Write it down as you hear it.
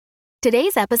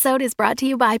Today's episode is brought to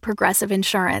you by Progressive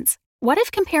Insurance. What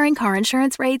if comparing car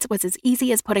insurance rates was as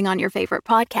easy as putting on your favorite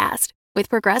podcast? With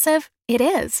Progressive, it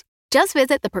is. Just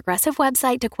visit the Progressive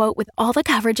website to quote with all the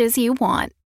coverages you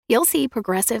want. You'll see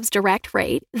Progressive's direct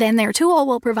rate, then their tool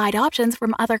will provide options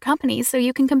from other companies so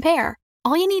you can compare.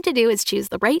 All you need to do is choose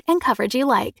the rate and coverage you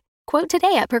like. Quote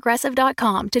today at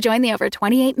Progressive.com to join the over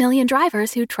 28 million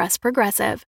drivers who trust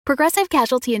Progressive. Progressive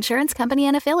Casualty Insurance Company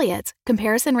and Affiliates.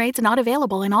 Comparison rates not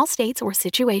available in all states or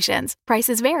situations.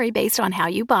 Prices vary based on how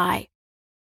you buy.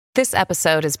 This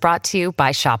episode is brought to you by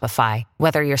Shopify.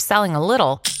 Whether you're selling a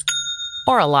little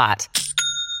or a lot,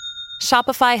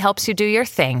 Shopify helps you do your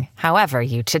thing, however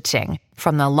you cha-ching.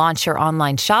 From the launch your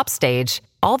online shop stage,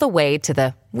 all the way to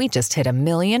the we just hit 1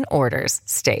 million orders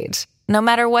stage. No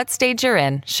matter what stage you're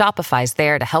in, Shopify's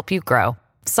there to help you grow.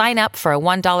 Sign up for a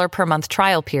 $1 per month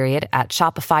trial period at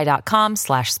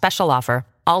shopify.com/special offer,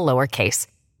 all lowercase.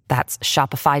 That's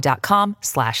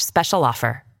shopify.com/special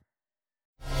offer.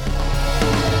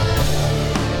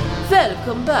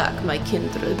 Welcome back, my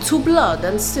kindred, to Blood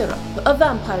and Syrup, a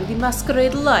Vampire the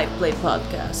Masquerade live play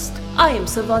podcast. I am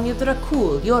Savanya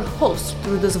Dracul, your host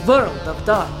through this world of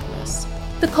darkness.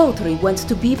 The coterie went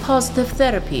to Be Positive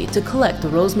Therapy to collect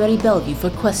Rosemary Bellevue for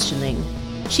questioning.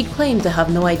 She claimed to have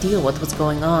no idea what was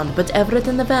going on, but Everett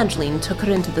and Evangeline took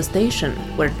her into the station,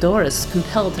 where Doris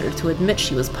compelled her to admit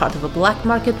she was part of a black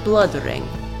market blood ring.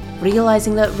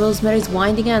 Realizing that Rosemary's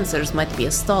winding answers might be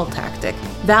a stall tactic,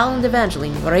 Val and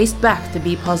Evangeline raced back to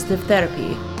Be Positive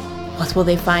Therapy. What will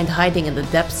they find hiding in the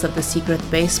depths of the secret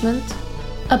basement?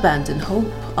 Abandon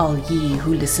hope, all ye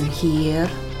who listen here.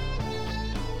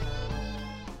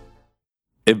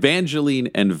 Evangeline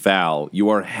and Val, you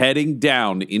are heading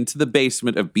down into the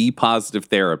basement of Be Positive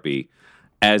Therapy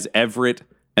as Everett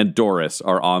and Doris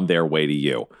are on their way to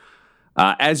you.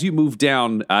 As you move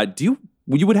down, you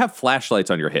would have flashlights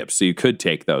on your hips, so you could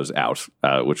take those out,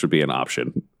 which would be an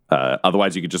option.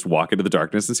 Otherwise, you could just walk into the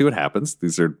darkness and see what happens.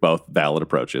 These are both valid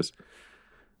approaches.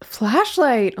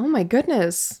 Flashlight. Oh, my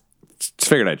goodness. Just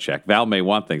figured I'd check. Val may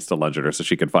want things to lunge at her so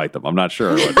she can fight them. I'm not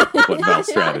sure what Val's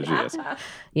strategy is.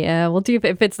 Yeah, we'll do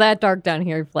if it's that dark down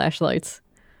here, flashlights.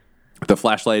 The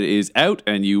flashlight is out,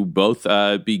 and you both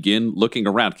begin looking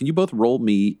around. Can you both roll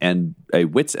me and a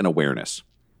wits and awareness?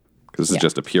 Because this is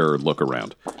just a pure look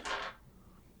around.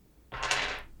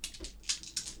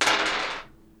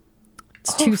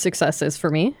 It's 2 successes for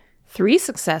me. 3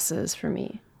 successes for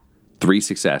me. 3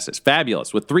 successes.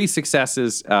 Fabulous. With 3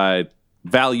 successes,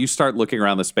 Val, you start looking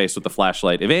around the space with the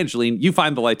flashlight. Evangeline, you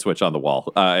find the light switch on the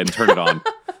wall and turn it on,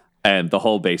 and the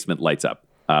whole basement lights up.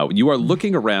 You are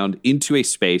looking around into a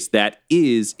space that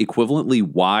is equivalently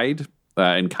wide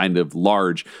and kind of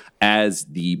large as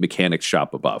the mechanics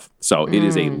shop above. So it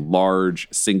is a large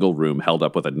single room held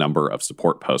up with a number of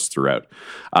support posts throughout.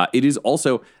 It is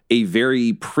also a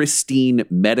very pristine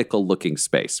medical looking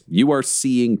space. You are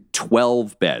seeing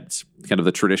 12 beds, kind of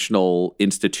the traditional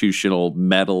institutional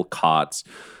metal cots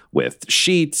with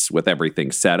sheets, with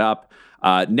everything set up.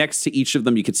 Next to each of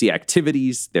them, you can see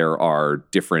activities. There are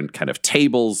different kind of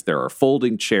tables. There are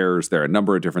folding chairs. There are a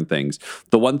number of different things.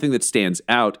 The one thing that stands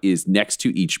out is next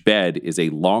to each bed is a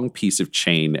long piece of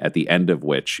chain at the end of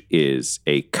which is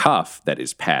a cuff that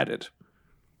is padded.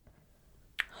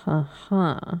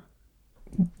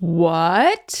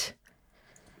 What?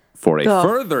 For a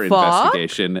further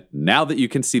investigation, now that you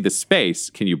can see the space,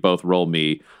 can you both roll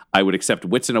me? I would accept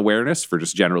wits and awareness for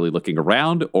just generally looking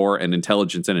around, or an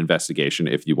intelligence and investigation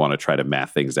if you want to try to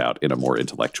math things out in a more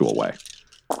intellectual way.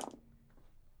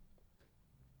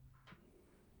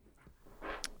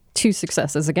 2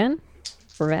 successes again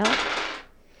for Val.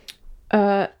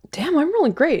 Damn, I'm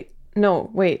rolling great. No,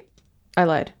 wait. I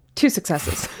lied. 2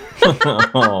 successes.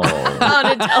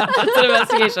 On intelligence and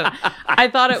investigation. I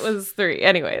thought it was 3.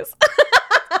 Anyways.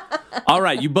 All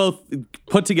right, you both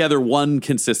put together one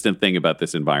consistent thing about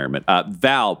this environment.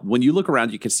 Val, when you look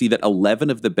around, you can see that 11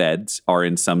 of the beds are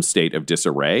in some state of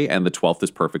disarray, and the 12th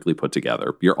is perfectly put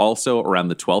together. You're also, around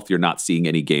the 12th, you're not seeing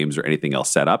any games or anything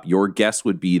else set up. Your guess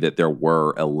would be that there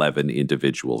were 11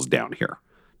 individuals down here,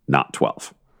 not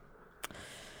 12.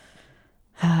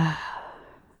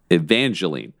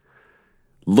 Evangeline,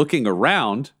 looking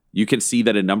around, you can see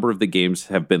that a number of the games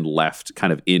have been left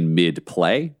kind of in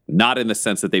mid-play. Not in the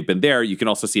sense that they've been there. You can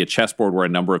also see a chessboard where a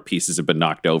number of pieces have been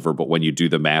knocked over, but when you do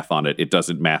the math on it, it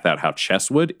doesn't math out how chess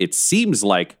would. It seems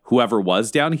like whoever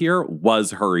was down here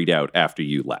was hurried out after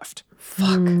you left.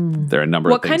 Fuck. There are a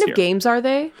number of things What kind here. of games are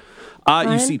they?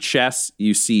 You see chess,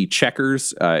 you see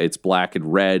checkers. It's black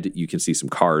and red. You can see some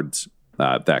cards.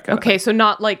 That kind of thing. Okay, so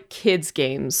not like kids'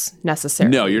 games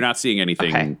necessarily. No, you're not seeing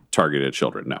anything targeted at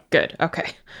children, no. Good,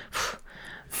 okay.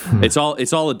 It's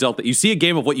all adult. You see a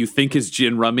game of what you think is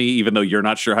gin rummy, even though you're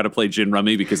not sure how to play gin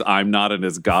rummy because I'm not, and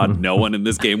as God, no one in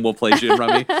this game will play gin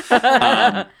rummy.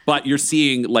 But you're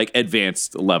seeing like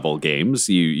advanced level games.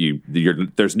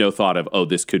 There's no thought of, oh,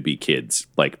 this could be kids.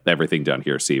 Like everything down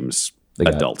here seems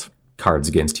adult. Cards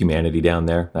Against Humanity down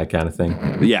there, that kind of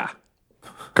thing. Yeah.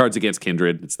 Cards Against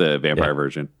Kindred. It's the vampire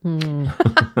version.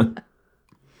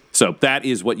 So that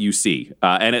is what you see.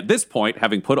 And at this point,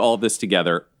 having put all this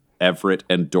together, Everett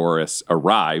and Doris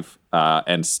arrive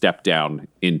and step down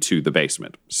into the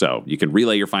basement. So you can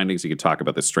relay your findings. You can talk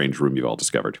about this strange room you've all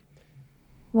discovered.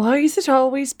 Why is it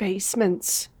always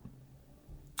basements?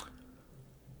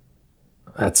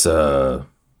 That's a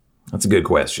good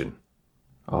question,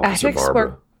 Officer Attics Barbara.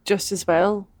 work just as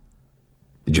well.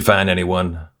 Did you find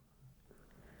anyone?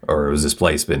 Or has this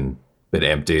place been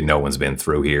empty? No one's been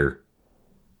through here?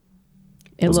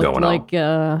 It What's looked going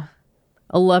on? like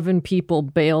 11 people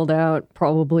bailed out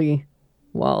probably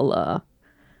while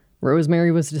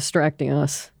Rosemary was distracting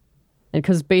us. And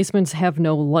because basements have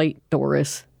no light,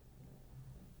 Doris.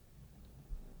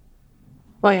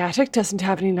 My attic doesn't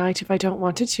have any light if I don't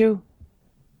want it to.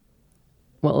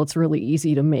 Well, it's really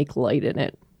easy to make light in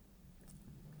it.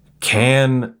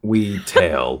 Can we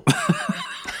tell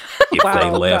if they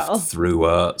left Val.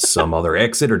 through some other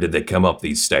exit, or did they come up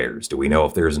these stairs? Do we know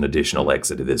if there's an additional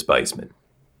exit to this basement?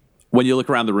 When you look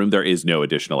around the room, there is no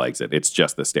additional exit. It's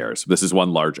just the stairs. This is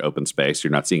one large open space.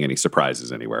 You're not seeing any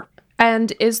surprises anywhere.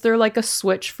 And is there like a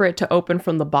switch for it to open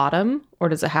from the bottom, or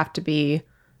does it have to be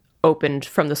opened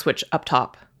from the switch up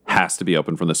top? Has to be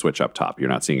open from the switch up top. You're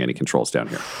not seeing any controls down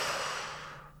here.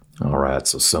 All right,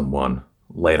 so someone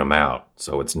let them out.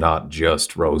 So it's not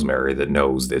just Rosemary that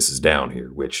knows this is down here,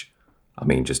 which, I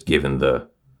mean, just given the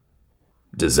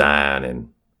design and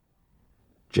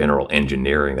general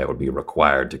engineering that would be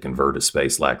required to convert a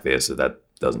space like this, that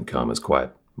doesn't come as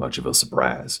quite much of a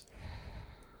surprise.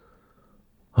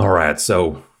 All right,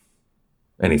 so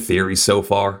any theories so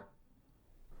far?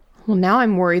 Well, now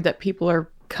I'm worried that people are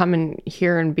coming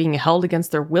here and being held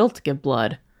against their will to give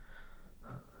blood.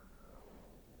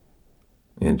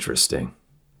 Interesting.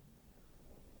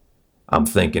 I'm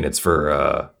thinking it's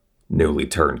for newly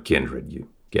turned kindred. You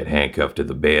get handcuffed to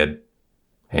the bed.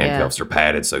 Handcuffs are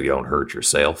padded so you don't hurt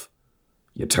yourself.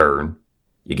 You turn.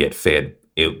 You get fed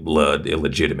blood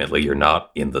illegitimately. You're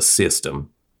not in the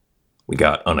system. We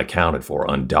got unaccounted for,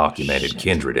 undocumented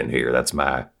kindred in here. That's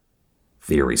my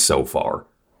theory so far.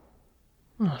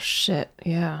 Oh, shit.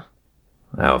 Yeah.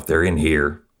 Now, if they're in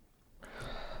here,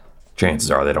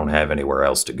 chances are they don't have anywhere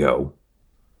else to go.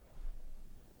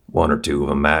 One or two of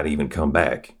them might even come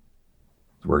back.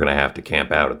 We're going to have to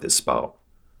camp out at this spot.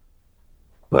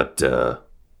 But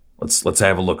let's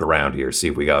have a look around here, see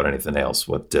if we got anything else.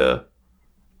 Where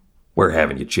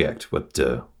haven't you checked?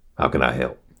 How can I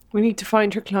help? We need to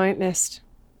find her client list.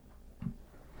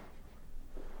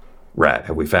 Right,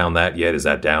 have we found that yet? Is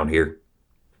that down here?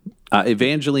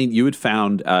 Evangeline, you had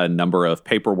found a number of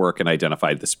paperwork and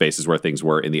identified the spaces where things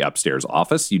were in the upstairs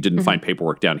office. You didn't find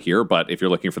paperwork down here, but if you're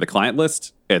looking for the client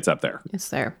list, it's up there. It's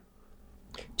there.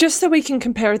 Just so we can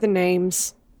compare the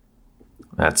names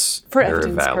That's for very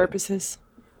evidence valid. purposes.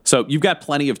 So you've got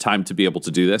plenty of time to be able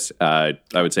to do this. I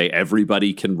would say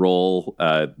everybody can roll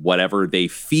whatever they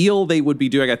feel they would be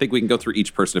doing. I think we can go through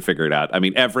each person to figure it out. I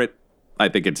mean, Everett, I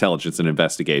think intelligence and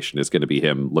investigation is going to be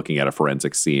him looking at a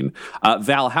forensic scene.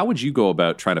 Val, how would you go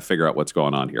about trying to figure out what's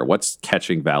going on here? What's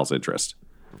catching Val's interest?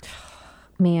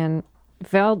 Man,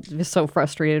 Val is so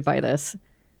frustrated by this.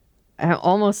 I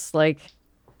almost like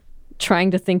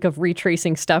trying to think of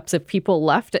retracing steps if people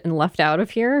left and left out of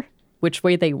here, which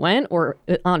way they went, or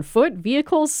on foot,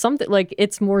 vehicles, something like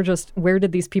it's more just where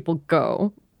did these people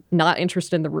go? Not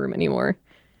interested in the room anymore.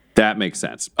 That makes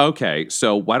sense. Okay,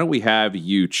 so why don't we have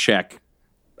you check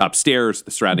upstairs,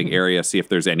 the surrounding area, see if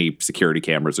there's any security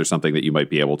cameras or something that you might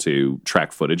be able to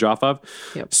track footage off of.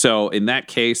 Yep. So in that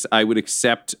case, I would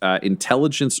accept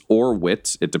intelligence or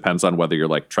wit. It depends on whether you're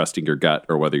like trusting your gut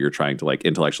or whether you're trying to like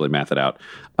intellectually math it out.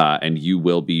 And you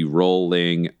will be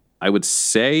rolling, I would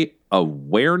say,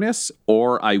 awareness,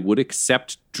 or I would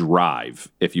accept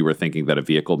drive if you were thinking that a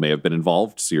vehicle may have been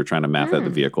involved. So you're trying to math out the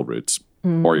vehicle routes,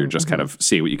 or you're just kind of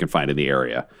seeing what you can find in the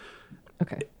area.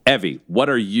 Okay. Evie, what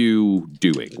are you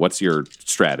doing? What's your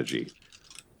strategy?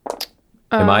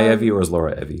 Am I Evie or is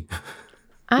Laura Evie?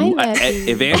 I'm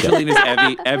Evie. Evangeline is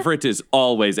Evie. Everett is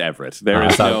always Everett. There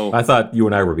is no... I thought you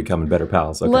and I were becoming better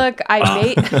pals. Okay. Look,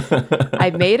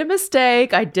 I made a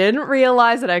mistake. I didn't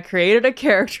realize that I created a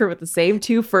character with the same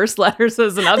two first letters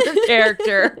as another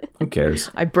character. Who cares?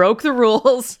 I broke the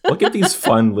rules. Look at these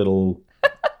fun little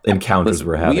encounters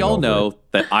we're having. We all over know it.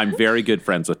 that I'm very good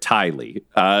friends with Tylee,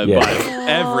 but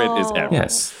Everett is Everett.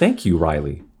 Yes, thank you,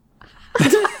 Riley.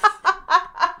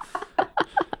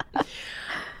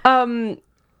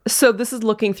 So this is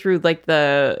looking through like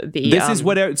the This is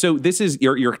what. So this is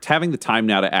you're having the time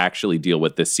now to actually deal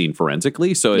with this scene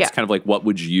forensically. So it's kind of like, what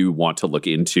would you want to look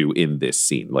into in this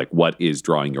scene? Like, what is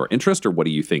drawing your interest, or what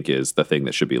do you think is the thing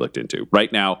that should be looked into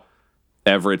right now?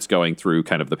 Everett's going through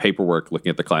kind of the paperwork,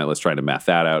 looking at the client list, trying to math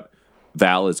that out.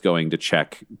 Val is going to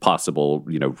check possible,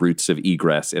 routes of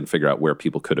egress and figure out where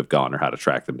people could have gone or how to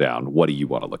track them down. What do you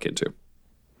want to look into?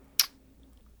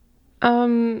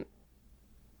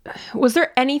 Was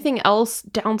there anything else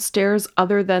downstairs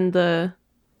other than the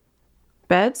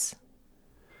beds?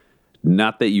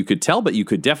 Not that you could tell, but you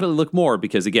could definitely look more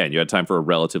because, again, you had time for a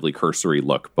relatively cursory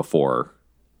look before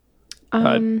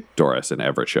Doris and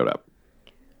Everett showed up.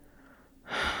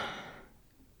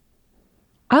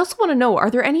 I also want to know,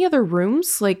 are there any other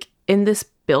rooms like in this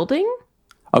building?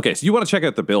 Okay, so you want to check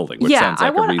out the building, which sounds like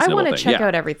a reasonable thing. I want to check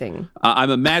out everything. I'm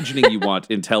imagining you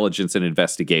want intelligence and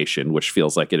investigation, which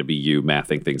feels like it'd be you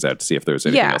mathing things out to see if there's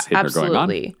anything else hidden or going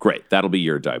on. Great, that'll be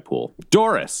your die pool.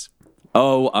 Doris.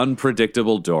 Oh,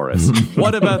 unpredictable Doris.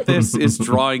 What about this is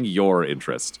drawing your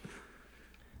interest?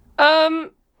 I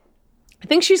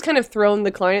think she's kind of thrown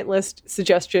the client list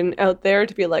suggestion out there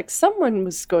to be like, someone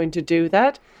was going to do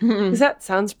that, because that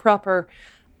sounds proper.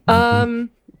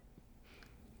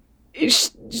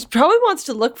 She probably wants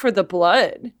to look for the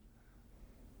blood.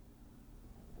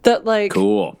 That, like...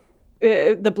 Cool.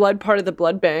 The blood part of the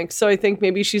blood bank. So I think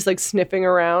maybe she's, like, sniffing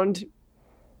around.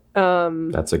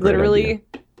 That's a great literally,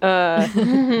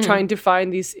 trying to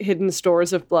find these hidden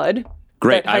stores of blood.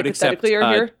 Great. That I would accept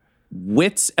are here.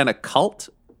 wits and occult,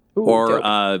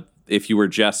 or if you were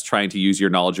just trying to use your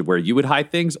knowledge of where you would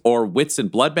hide things, or wits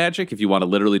and blood magic if you want to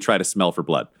literally try to smell for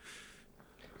blood.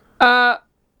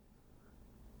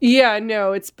 Yeah,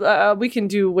 no, it's we can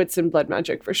do wits and blood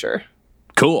magic for sure.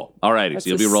 Cool. All righty, so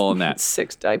you'll be rolling that.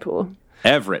 6 die pool.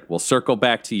 Everett, we'll circle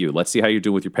back to you. Let's see how you're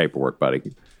doing with your paperwork,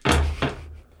 buddy.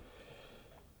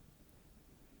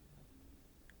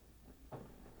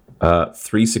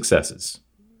 Three successes.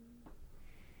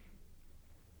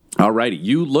 All righty.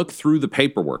 You look through the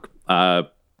paperwork,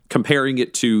 comparing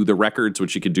it to the records,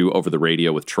 which you can do over the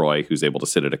radio with Troy, who's able to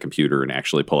sit at a computer and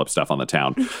actually pull up stuff on the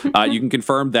town. You can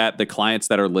confirm that the clients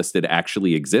that are listed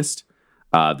actually exist.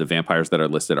 The vampires that are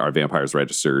listed are vampires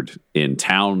registered in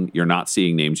town. You're not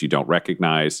seeing names you don't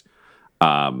recognize.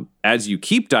 As you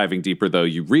keep diving deeper, though,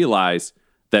 you realize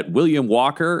that William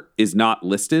Walker is not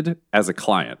listed as a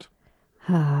client.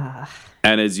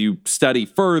 And as you study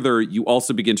further, you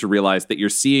also begin to realize that you're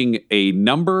seeing a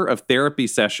number of therapy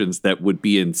sessions that would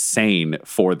be insane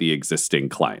for the existing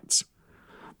clients.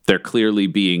 They're clearly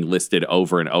being listed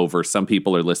over and over. Some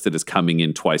people are listed as coming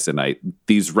in twice a night.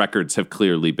 These records have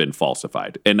clearly been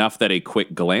falsified. Enough that a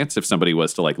quick glance, if somebody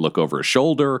was to look over a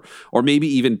shoulder or maybe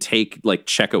even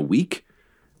check a week,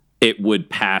 it would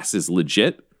pass as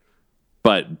legit.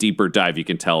 But deeper dive, you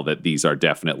can tell that these are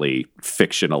definitely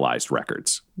fictionalized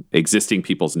records. Existing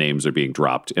people's names are being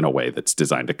dropped in a way that's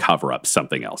designed to cover up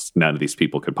something else. None of these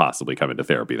people could possibly come into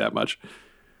therapy that much.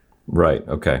 Right,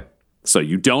 okay. So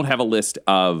you don't have a list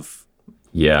of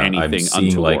anything I'm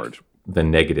seeing untoward. The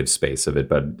negative space of it,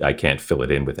 but I can't fill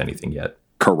it in with anything yet.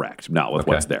 Correct, not with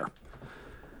what's there.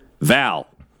 Val,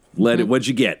 what'd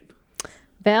you get?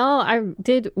 Val, I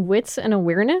did wits and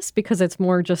awareness because it's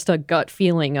more just a gut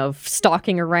feeling of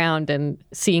stalking around and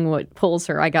seeing what pulls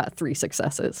her. I got 3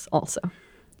 successes also.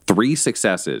 3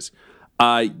 successes.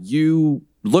 You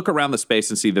look around the space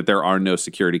and see that there are no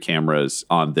security cameras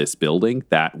on this building.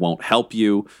 That won't help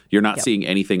you. You're not seeing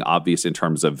anything obvious in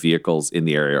terms of vehicles in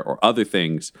the area or other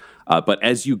things. But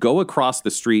as you go across the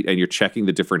street and you're checking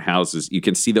the different houses, you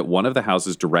can see that one of the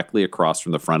houses directly across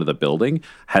from the front of the building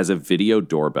has a video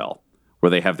doorbell, where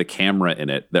they have the camera in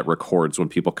it that records when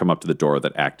people come up to the door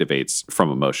that activates from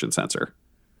a motion sensor.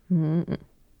 Mm.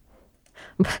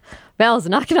 Val's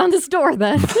knocking on this door,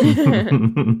 then.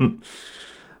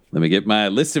 Let me get my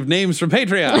list of names from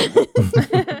Patreon.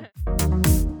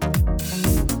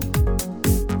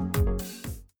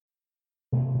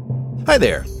 Hi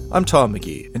there, I'm Tom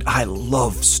McGee, and I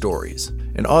love stories.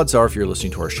 And odds are if you're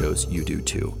listening to our shows, you do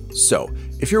too. So,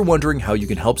 if you're wondering how you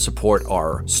can help support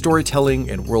our storytelling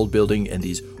and world building and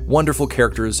these wonderful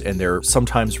characters and their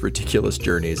sometimes ridiculous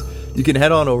journeys, you can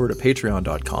head on over to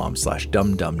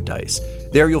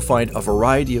patreon.com/dumdumdice. There you'll find a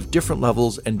variety of different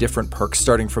levels and different perks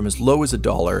starting from as low as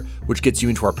 $1, which gets you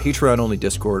into our Patreon-only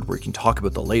Discord where you can talk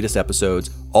about the latest episodes,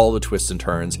 all the twists and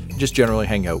turns, and just generally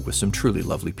hang out with some truly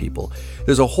lovely people.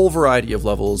 There's a whole variety of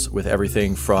levels with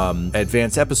everything from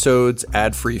advanced episodes,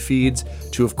 ad-free feeds,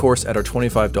 to of course at our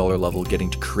 $25 level getting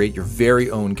to create your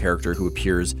very own character who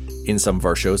appears in some of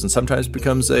our shows and sometimes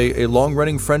becomes a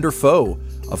long-running friend or foe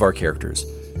of our characters.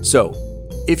 So,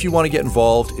 if you want to get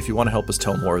involved, if you want to help us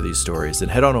tell more of these stories, then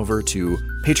head on over to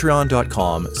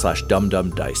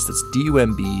patreon.com/dumdumdice. That's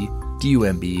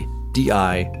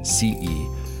DUMBDICE,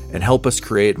 and help us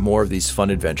create more of these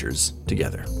fun adventures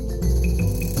together.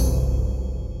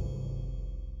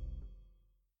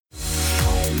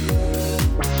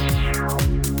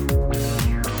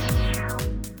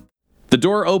 The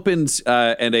door opens,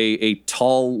 and a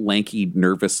tall, lanky,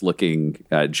 nervous-looking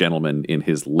gentleman in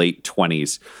his late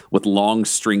 20s with long,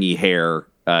 stringy hair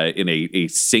in a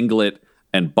singlet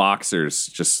and boxers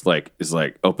just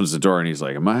opens the door and he's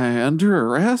like, "Am I under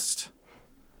arrest?"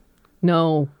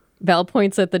 No. Val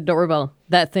points at the doorbell.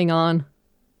 That thing on.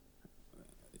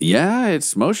 Yeah,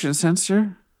 it's motion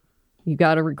sensor. You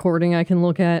got a recording I can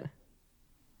look at?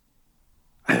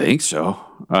 I think so.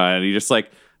 And he just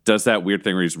does that weird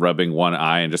thing where he's rubbing one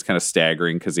eye and just kind of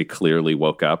staggering because he clearly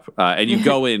woke up. And you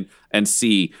go in and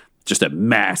see just a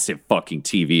massive fucking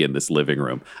TV in this living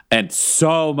room and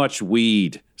so much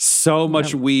weed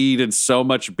and so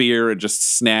much beer and just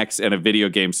snacks and a video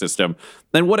game system.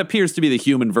 Then what appears to be the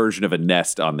human version of a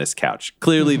Nest on this couch.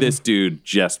 Clearly this dude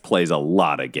just plays a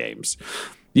lot of games.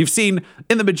 You've seen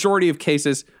in the majority of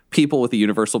cases, people with a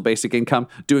universal basic income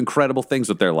do incredible things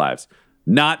with their lives.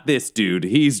 Not this dude.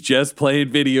 He's just playing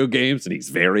video games and he's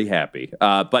very happy.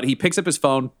 But he picks up his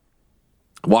phone,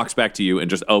 walks back to you, and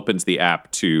just opens the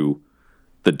app to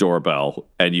the doorbell.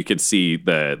 And you can see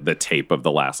the tape of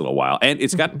the last little while. And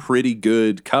it's got pretty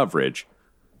good coverage.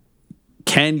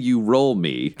 Can you roll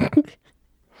me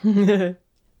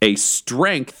a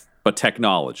strength but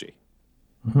technology?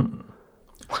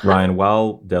 Ryan,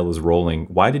 while Dell is rolling,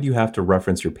 why did you have to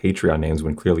reference your Patreon names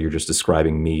when clearly you're just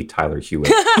describing me, Tyler Hewitt?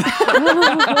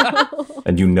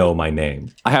 And you know my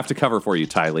name. I have to cover for you,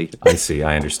 Tyler. I see.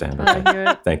 I understand.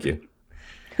 Okay. Thank you.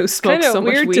 Who smokes so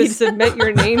much weed? Weird to submit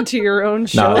your name to your own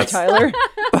show, Tyler.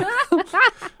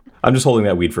 I'm just holding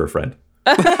that weed for a friend.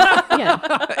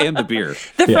 Yeah. And the beer.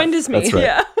 The friend is me. That's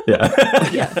right.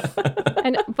 Yeah.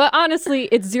 But honestly,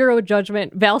 it's zero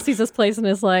judgment. Val sees this place and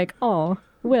is like, "Oh,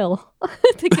 Will."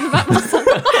 Thinking about myself.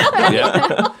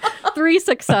 Yeah. 3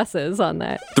 successes on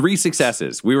that. 3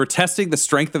 successes. We were testing the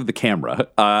strength of the camera,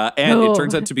 and it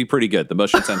turns out to be pretty good. The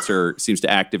motion sensor seems to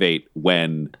activate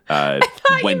when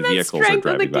vehicles are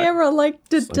driving by. Camera, like,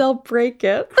 did Del break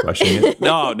it? Crushing it.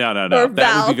 No. That would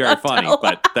be very funny,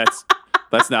 but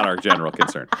that's not our general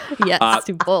concern. Yes,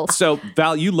 to both. So,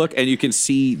 Val, you look and you can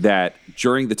see that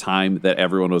during the time that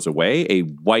everyone was away, a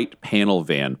white panel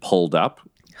van pulled up,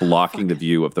 blocking the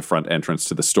view of the front entrance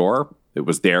to the store. It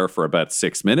was there for about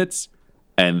 6 minutes,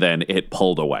 and then it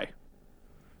pulled away.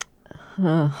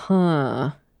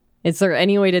 Is there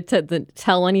any way to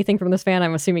tell anything from this van?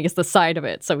 I'm assuming it's the side of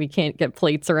it, so we can't get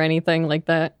plates or anything like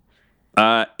that.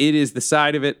 It is the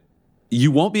side of it.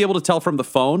 You won't be able to tell from the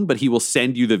phone, but he will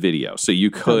send you the video. So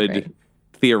you could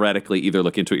theoretically either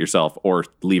look into it yourself or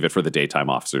leave it for the daytime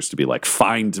officers to be like,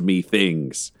 find me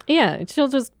things. Yeah, she'll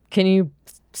just, can you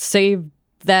save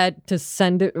that to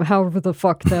send it, however the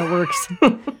fuck that works.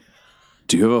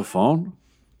 Do you have a phone?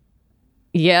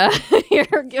 Yeah.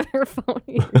 Here, give her a phone.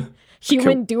 She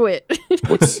wouldn't do it.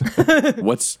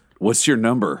 What's your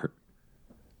number?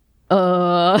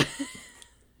 Val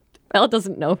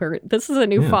doesn't know her. This is a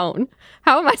new phone.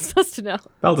 How am I supposed to know?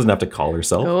 Val doesn't have to call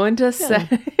herself. Go into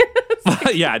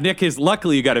Yeah, Nick is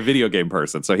luckily you got a video game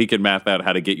person, so he can math out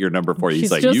how to get your number for you.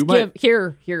 He's like, you might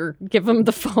here, give him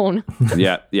the phone.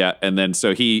 yeah. And then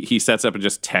so he sets up and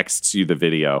just texts you the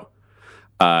video.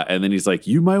 And then he's like,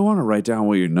 you might want to write down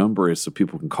what your number is so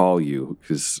people can call you,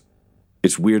 because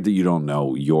it's weird that you don't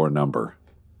know your number.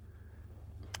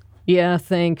 Yeah,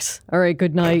 thanks. All right,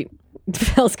 good night.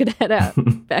 Val's gonna head out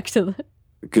back to the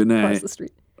good night across the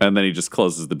street. And then he just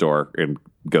closes the door and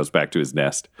goes back to his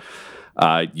nest.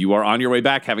 You are on your way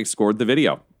back, having scored the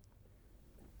video.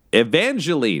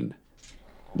 Evangeline,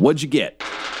 what'd you get?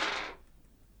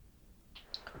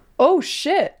 Oh,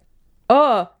 shit.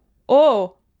 I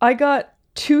got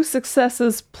 2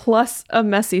 successes plus a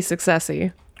messy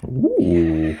successy.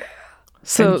 Ooh.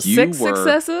 So 6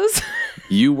 successes?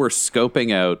 You were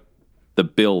scoping out the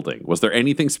building. Was there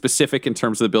anything specific in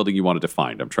terms of the building you wanted to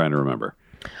find? I'm trying to remember.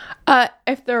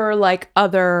 If there are like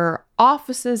other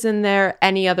offices in there,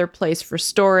 any other place for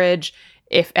storage,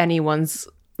 if anyone's,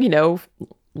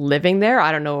 living there.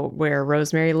 I don't know where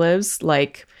Rosemary lives.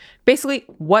 Like, basically,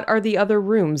 what are the other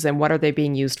rooms and what are they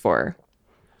being used for?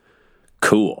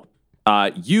 Cool.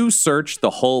 You search the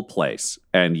whole place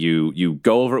and you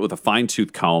go over it with a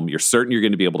fine-tooth comb. You're certain you're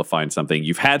going to be able to find something.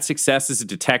 You've had success as a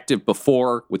detective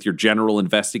before with your general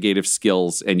investigative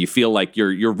skills, and you feel like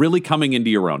you're really coming into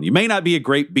your own. You may not be a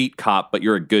great beat cop, but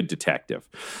you're a good detective.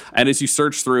 And as you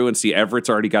search through and see Everett's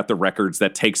already got the records,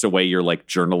 that takes away your like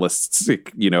journalist's,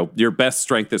 your best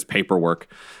strength is paperwork.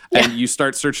 Yeah. And you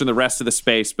start searching the rest of the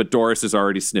space, but Doris is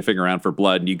already sniffing around for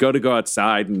blood. And you go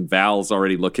outside, and Val's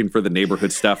already looking for the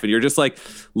neighborhood stuff. And you're just like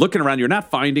looking around. You're not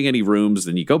finding any rooms.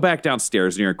 And you go back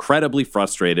downstairs, and you're incredibly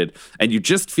frustrated. And you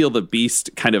just feel the beast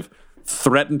kind of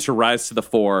threaten to rise to the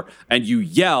fore. And you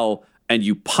yell, and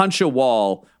you punch a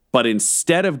wall. But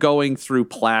instead of going through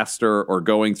plaster or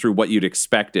going through what you'd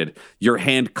expected, your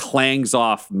hand clangs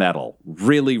off metal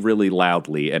really, really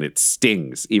loudly. And it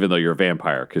stings, even though you're a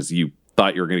vampire, because you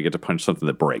thought you were going to get to punch something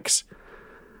that breaks.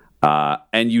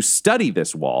 And you study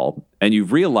this wall, and you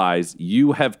realize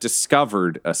you have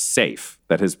discovered a safe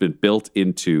that has been built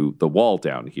into the wall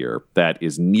down here that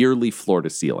is nearly floor to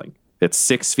ceiling. It's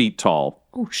 6 feet tall.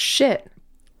 Oh, shit.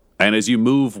 And as you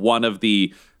move one of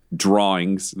the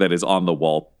drawings that is on the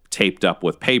wall taped up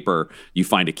with paper, you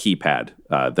find a keypad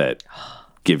that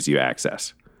gives you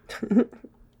access.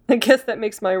 I guess that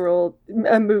makes my role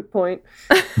a moot point.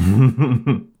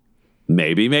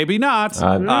 Maybe, maybe not.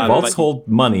 Vaults hold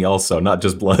money also, not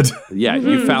just blood. Yeah,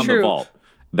 you found true. the vault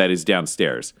that is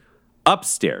downstairs.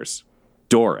 Upstairs,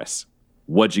 Doris,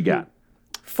 what'd you got?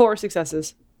 4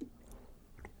 successes.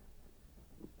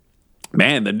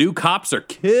 Man, the new cops are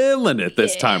killing it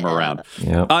this time around.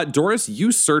 Yep. Doris,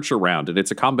 you search around, and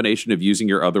it's a combination of using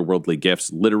your otherworldly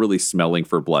gifts, literally smelling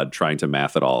for blood, trying to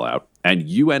math it all out. And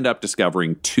you end up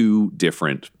discovering 2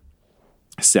 different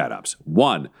setups.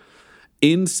 One,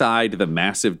 inside the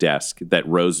massive desk that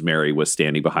Rosemary was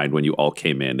standing behind when you all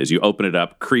came in, as you open it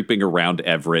up, creeping around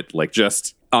Everett, like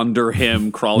just under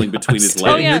him, crawling between his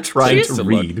legs. Oh, yeah. Trying to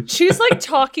read. She's like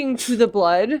talking to the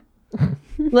blood.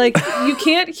 Like, you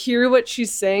can't hear what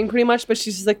she's saying pretty much, but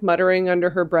she's just like muttering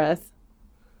under her breath.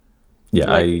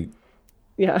 Yeah,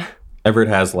 Yeah. Everett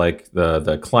has like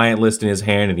the client list in his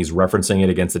hand, and he's referencing it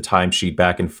against the timesheet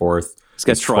back and forth.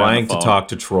 He's trying to talk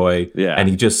to Troy, Yeah. and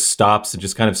he just stops and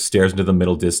just kind of stares into the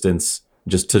middle distance,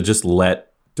 just to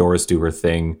let Doris do her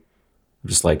thing.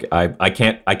 Just like I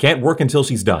can't work until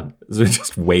she's done. So he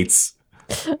just waits.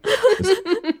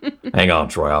 Hang on,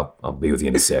 Troy. I'll be with you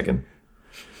in a second.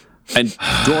 And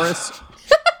Doris,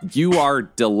 you are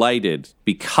delighted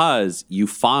because you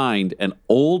find an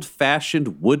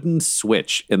old-fashioned wooden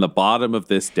switch in the bottom of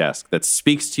this desk that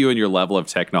speaks to you in your level of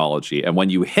technology. And when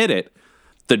you hit it,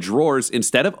 the drawers,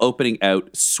 instead of opening out,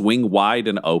 swing wide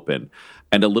and open.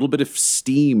 And a little bit of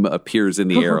steam appears in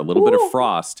the air, a little bit of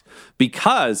frost,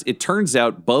 because it turns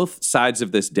out both sides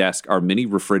of this desk are mini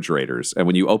refrigerators. And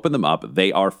when you open them up,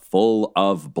 they are full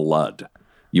of blood.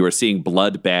 You are seeing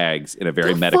blood bags in a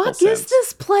very medical sense. What is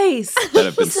this place? That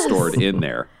have been stored in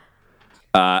there.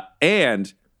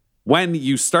 And when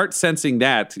you start sensing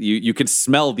that, you can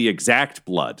smell the exact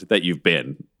blood that you've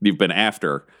been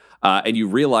after. And you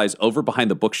realize over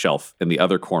behind the bookshelf in the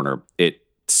other corner, it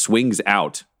swings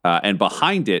out. And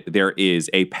behind it, there is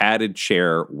a padded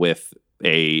chair with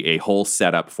a whole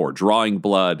setup for drawing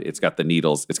blood. It's got the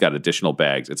needles. It's got additional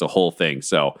bags. It's a whole thing.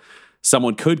 So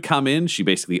someone could come in. She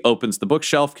basically opens the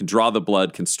bookshelf, can draw the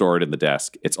blood, can store it in the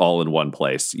desk. It's all in one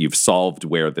place. You've solved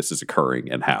where this is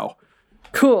occurring and how.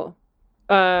 Cool.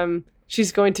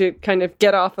 She's going to kind of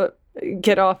get off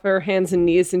her hands and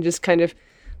knees and just kind of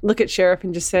look at Sheriff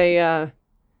and just say,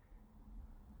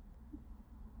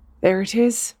 there it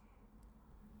is.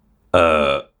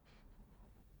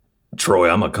 Troy,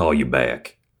 I'm gonna call you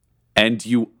back. And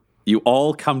you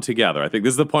all come together. I think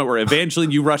this is the point where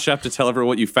Evangeline, you rush up to tell everyone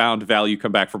what you found. Val, you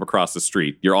come back from across the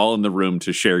street. You're all in the room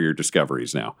to share your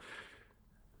discoveries now.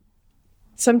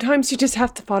 Sometimes you just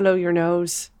have to follow your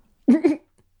nose.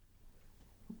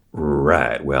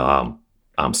 Right. Well,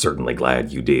 I'm certainly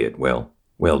glad you did. Well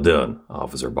done,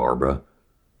 Officer Barbara.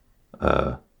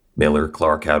 Miller,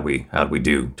 Clark, how'd we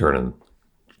do?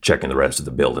 Checking the rest of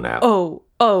the building out.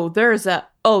 There's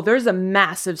a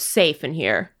massive safe in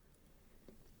here.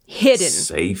 Hidden.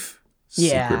 Safe?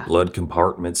 Yeah. Secret blood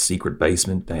compartment, secret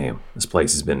basement. Damn, this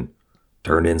place has been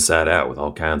turned inside out with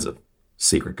all kinds of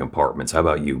secret compartments. How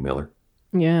about you, Miller?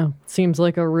 Yeah, seems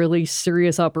like a really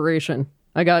serious operation.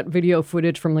 I got video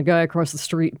footage from the guy across the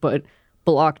street, but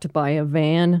blocked by a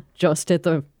van just at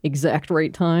the exact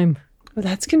right time. Well,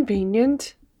 that's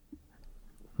convenient.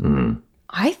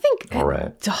 I think All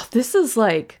right. this is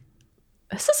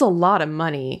a lot of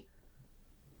money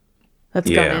that's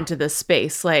gone Yeah. into this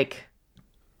space. Like,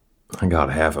 I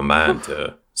got half a mind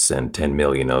to send 10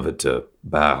 million of it to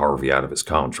buy Harvey out of his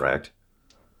contract.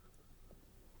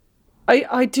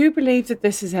 I do believe that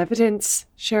this is evidence,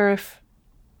 Sheriff.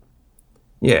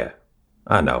 Yeah,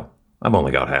 I know. I've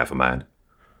only got half a mind.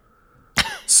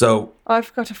 So,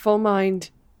 I've got a full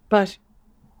mind, but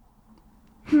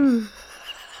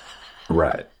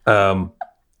right.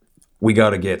 We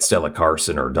got to get Stella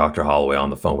Carson or Dr. Holloway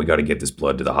on the phone. We got to get this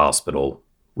blood to the hospital.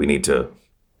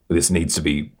 This needs to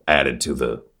be added to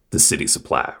the city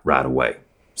supply right away,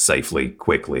 safely,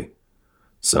 quickly.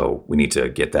 So we need to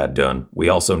get that done. We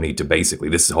also need to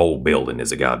this whole building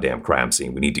is a goddamn crime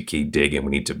scene. We need to keep digging.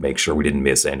 We need to make sure we didn't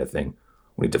miss anything.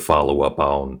 We need to follow up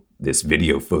on this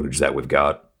video footage that we've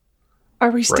got.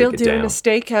 are we still it doing down. a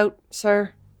stakeout,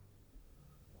 sir?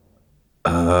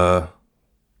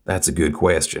 That's a good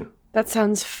question. That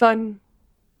sounds fun.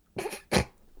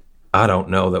 I don't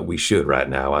know that we should right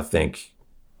now. I think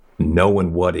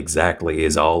knowing what exactly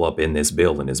is all up in this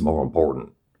building is more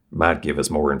important. Might give us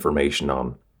more information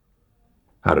on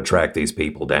how to track these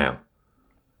people down.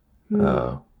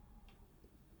 Miller,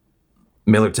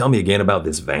 tell me again about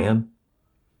this van.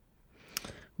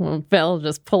 Well, Val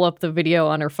just pull up the video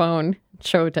on her phone,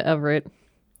 show it to Everett.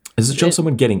 Does it show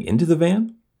someone getting into the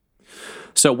van?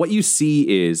 So what you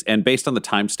see is, and based on the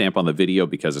timestamp on the video,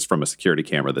 because it's from a security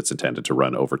camera that's intended to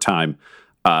run over time,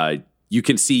 you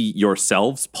can see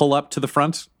yourselves pull up to the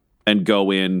front and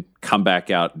go in, come back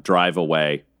out, drive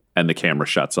away, and the camera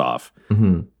shuts off.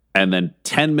 Mm-hmm. And then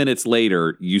 10 minutes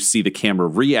later, you see the camera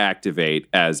reactivate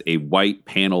as a white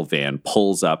panel van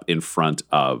pulls up in front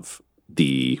of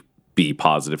the B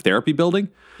positive therapy building.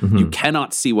 Mm-hmm. You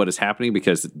cannot see what is happening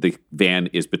because the van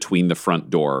is between the front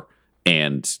door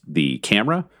and the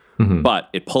camera. Mm-hmm. But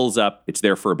it pulls up, it's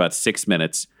there for about 6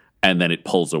 minutes, and then it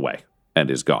pulls away and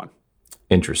is gone.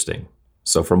 Interesting.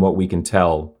 So from what we can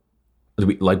tell,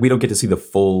 we don't get to see the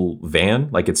full van?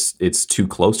 Like it's too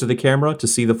close to the camera to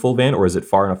see the full van, or is it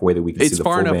far enough away that we can see the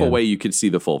full van? It's far enough away you can see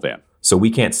the full van. So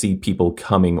we can't see people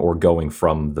coming or going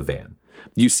from the van.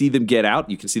 You see them get out.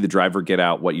 You can see the driver get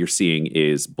out. What you're seeing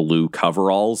is blue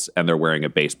coveralls, and they're wearing a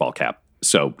baseball cap.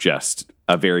 So just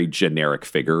a very generic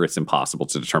figure. It's impossible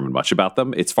to determine much about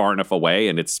them. It's far enough away,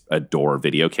 and it's a door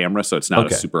video camera, so it's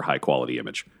not a super high-quality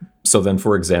image. So then,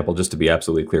 for example, just to be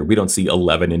absolutely clear, we don't see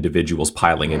 11 individuals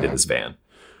piling into this van.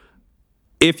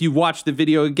 If you watch the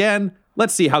video again,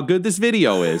 let's see how good this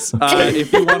video is.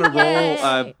 If you want to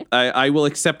roll, I will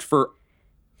accept for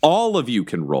all of you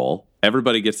can roll.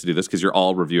 Everybody gets to do this because you're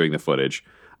all reviewing the footage.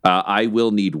 I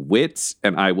will need wits,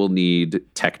 and I will need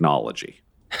technology.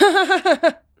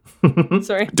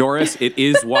 Sorry. Doris, it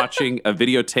is watching a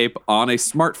videotape on a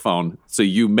smartphone, so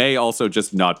you may also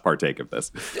just not partake of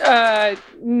this.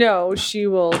 No, she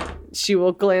will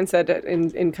glance at it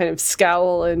and kind of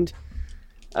scowl and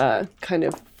kind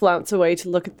of flounce away to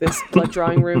look at this blood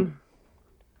drawing room.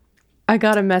 I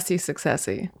got a messy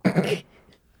successy.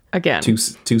 Again. Two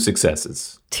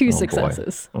successes. Two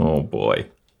successes. Oh, boy.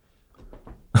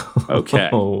 Okay.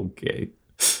 Okay.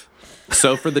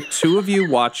 So for the two of you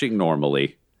watching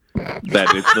normally,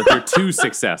 that they're two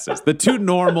successes. The two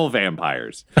normal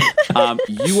vampires.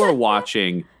 You are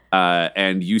watching,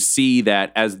 and you see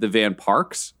that as the van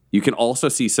parks, you can also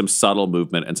see some subtle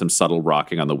movement and some subtle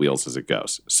rocking on the wheels as it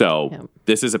goes. So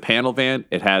This is a panel van.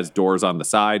 It has doors on the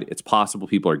side. It's possible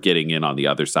people are getting in on the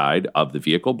other side of the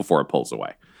vehicle before it pulls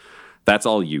away. That's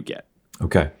all you get.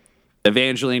 Okay.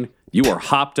 Evangeline, you are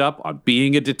hopped up on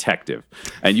being a detective,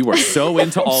 and you are so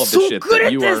into all of this shit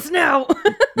that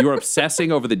you are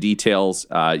obsessing over the details.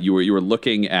 You were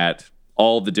looking at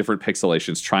all the different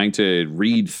pixelations, trying to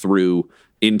read through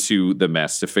into the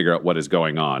mess to figure out what is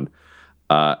going on.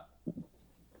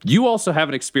 You also have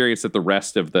an experience that the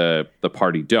rest of the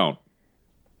party don't,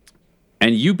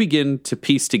 and you begin to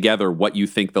piece together what you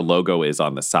think the logo is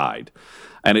on the side.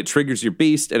 And it triggers your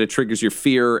beast, and it triggers your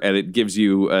fear, and it gives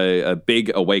you a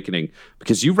big awakening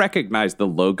because you recognize the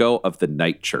logo of the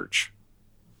Night Church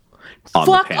on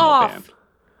Fuck the panel off. van.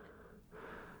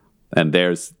 And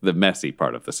there's the messy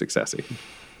part of the successy.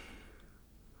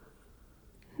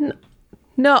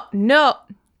 No.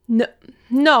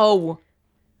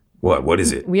 What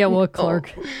is it? Yeah, well,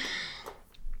 Clark.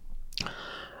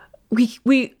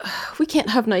 We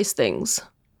can't have nice things.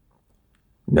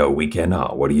 No, we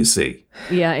cannot. What do you see?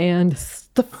 Yeah, and It's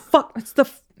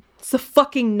the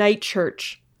fucking Night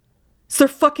Church. It's their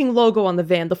fucking logo on the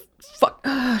van. The fuck.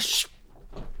 The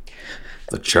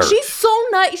church. She's so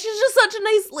nice. She's just such a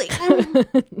nice lady.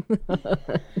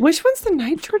 Which one's the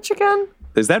night church again?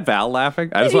 Is that Val laughing?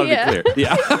 I just want to be clear.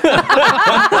 Yeah.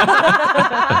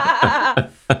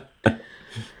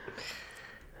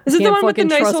 Is it the Can't one with the fucking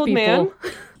nice trust old people.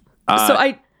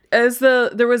 man?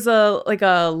 There was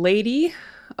a lady.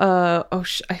 I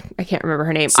can't remember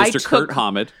her name. Sister Kurt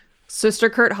Hamid. Sister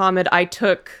Kurt Hamid. I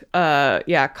took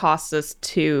Costas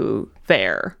to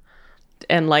there,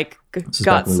 and like This is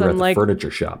got back when we were some at the like furniture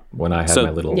shop when I had So- my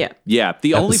little. Yeah,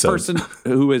 the only episode. person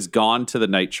who has gone to the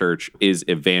night church is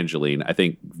Evangeline. I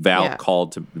think Val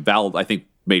I think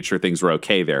made sure things were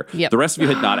okay there. Yep. The rest of you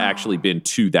had not actually been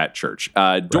to that church.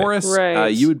 Doris, Right.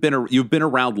 you've been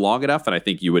around long enough, and I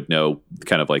think you would know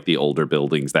kind of like the older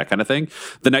buildings, that kind of thing.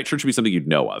 The night church would be something you'd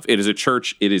know of. It is a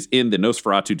church. It is in the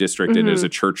Nosferatu district. It is a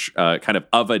church kind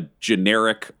of a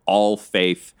generic all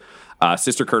faith.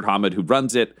 Sister Kurt Hamid, who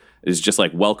runs it, is just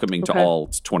like welcoming to all.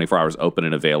 It's 24 hours open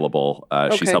and available.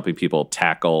 She's Okay. helping people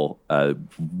tackle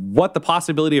what the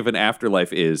possibility of an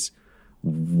afterlife is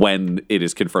when it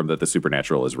is confirmed that the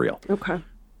supernatural is real. Okay.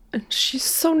 she's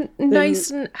so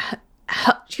nice and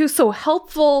she was so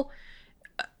helpful.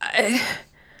 It's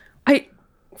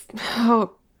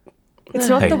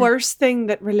not Hey. the worst thing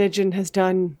that religion has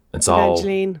done, It's all-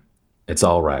 Evangeline. It's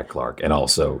all right, Clark. And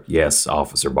also, yes,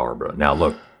 Officer Barbara. Now,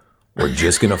 look, we're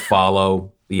just going to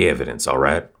follow the evidence, all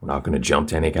right? We're not going to jump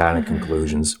to any kind of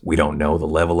conclusions. We don't know the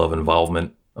level of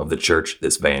involvement of the church.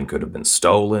 This van could have been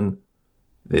stolen.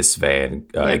 This van,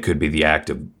 it could be the act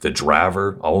of the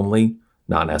driver only,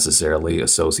 not necessarily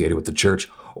associated with the church.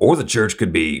 Or the church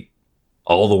could be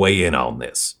all the way in on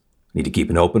this. Need to keep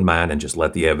an open mind and just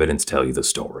let the evidence tell you the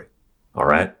story. All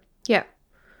right? Yeah.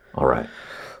 All right.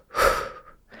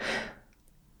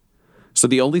 So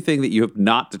the only thing that you have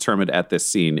not determined at this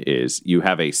scene is you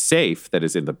have a safe that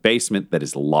is in the basement that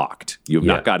is locked. You have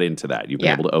not got into that. You've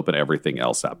been able to open everything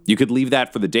else up. You could leave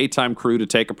that for the daytime crew to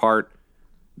take apart.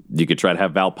 You could try to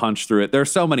have Val punch through it. There are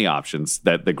so many options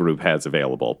that the group has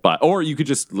available, or you could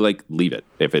just like leave it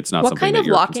if it's not What something kind that of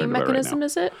you're locking concerned about right mechanism now.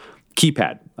 is it?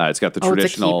 Keypad. It's got the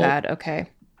traditional, It's a keypad. Okay.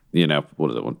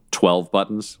 what is it? 12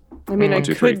 buttons. I mean, 1, I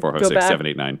 2, 3, could 4, 5, go 6, back 7,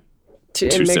 8, 9. to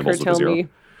two and make her symbols with a tell 0. me,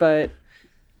 but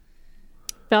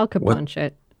Val could What? punch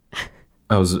it.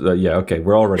 I was, okay.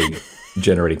 We're already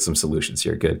generating some solutions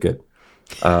here. Good.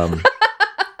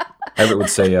 Everett would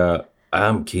say,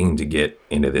 I'm keen to get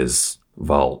into this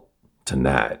vault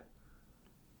tonight.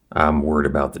 I'm worried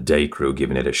about the day crew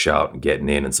giving it a shot and getting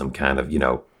in some kind of,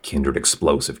 kindred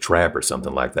explosive trap or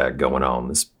something like that going on.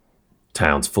 This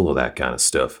town's full of that kind of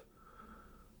stuff.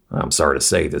 I'm sorry to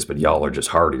say this, but y'all are just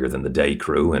hardier than the day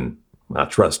crew, and I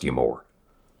trust you more.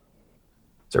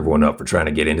 Is everyone up for trying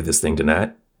to get into this thing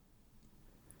tonight?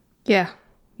 Yeah.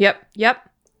 Yep.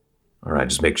 All right,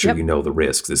 just make sure you know the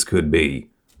risks. This could be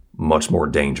much more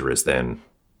dangerous than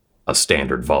a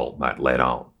standard vault might let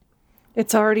on.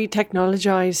 it's already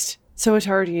technologized, so it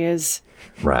already is.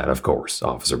 Right, of course,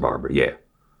 Officer Barber, yeah.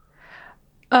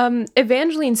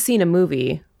 Evangeline's seen a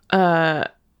movie.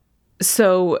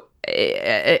 So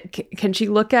can she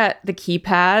look at the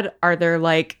keypad? Are there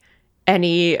like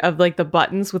any of like the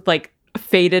buttons with like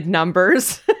faded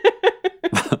numbers?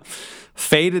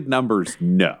 Faded numbers,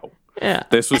 no. Yeah.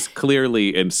 This was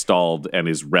clearly installed and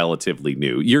is relatively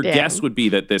new. Your guess would be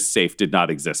that this safe did not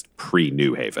exist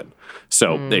pre-New Haven.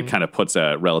 So it kind of puts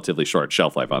a relatively short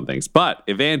shelf life on things. But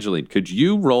Evangeline, could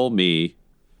you roll me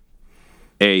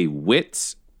a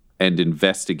wits and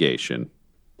investigation?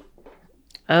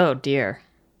 Oh dear.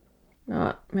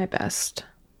 Not my best.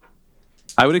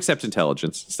 I would accept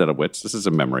intelligence instead of wits. This is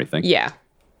a memory thing. Yeah.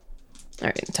 All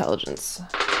right, intelligence.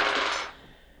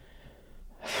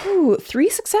 Ooh, 3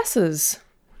 successes.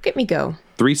 Look at me go.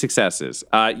 3 successes.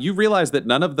 You realize that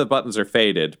none of the buttons are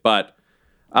faded, but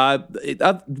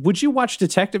would you watch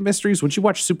detective mysteries? Would you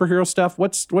watch superhero stuff?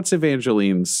 What's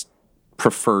Evangeline's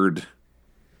preferred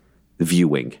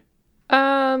viewing?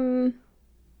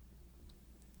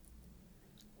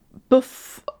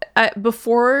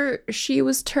 Before she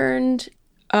was turned,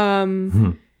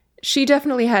 she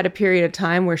definitely had a period of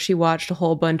time where she watched a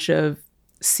whole bunch of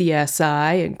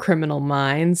CSI and Criminal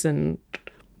Minds and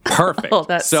Perfect. all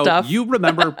that so stuff. you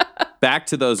remember back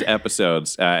to those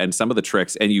episodes and some of the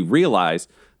tricks, and you realize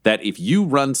that if you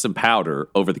run some powder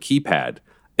over the keypad,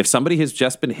 if somebody has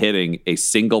just been hitting a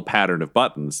single pattern of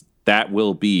buttons, that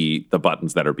will be the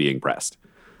buttons that are being pressed.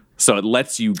 So it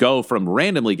lets you go from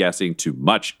randomly guessing to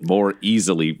much more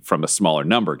easily from a smaller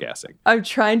number guessing. I'm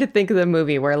trying to think of the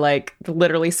movie where like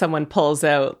literally someone pulls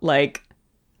out like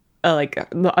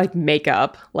like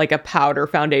makeup, like a powder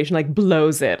foundation, like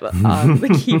blows it on the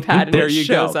keypad and There it you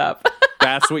shows go. up.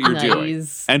 That's what you're doing.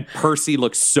 Nice. And Percy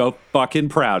looks so fucking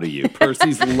proud of you.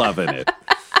 Percy's loving it.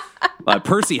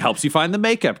 Percy helps you find the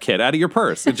makeup kit out of your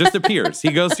purse. It just appears.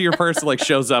 He goes to your purse and like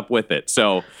shows up with it.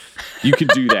 So you can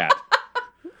do that.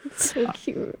 So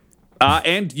cute.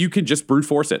 And you can just brute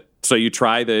force it. So you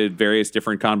try the various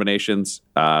different combinations.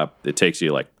 It takes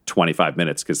you like 25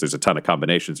 minutes because there's a ton of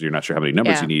combinations. You're not sure how many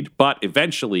numbers Yeah. you need. But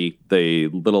eventually, the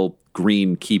little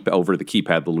green over the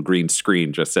keypad, the little green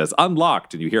screen just says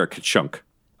unlocked, and you hear a ka-chunk.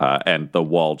 And the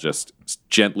wall just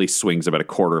gently swings about a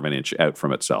quarter of an inch out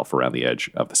from itself around the edge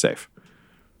of the safe.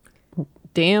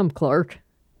 Damn, Clark.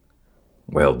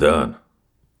 Well done.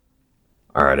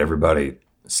 All right, everybody,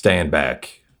 stand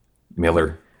back.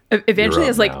 Miller. Eventually,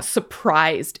 You're is up like now.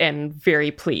 surprised and very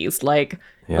pleased, like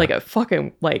Yeah. like a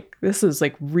fucking like this is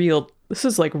like real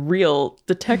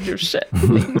detective shit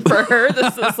for her.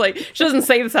 This is like she doesn't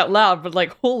say this out loud, but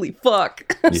like holy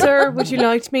fuck. Sir, would you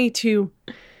like me to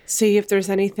see if there's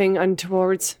anything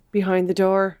untowards behind the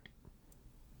door?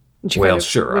 And she Well, kind of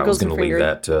sure. I was wiggles her going to leave finger.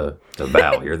 that to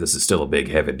Val here. This is still a big,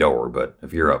 heavy door, but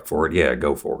if you're up for it, yeah,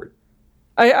 go for it.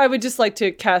 I would just like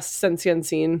to cast Sense the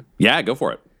Unseen. Yeah, go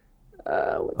for it.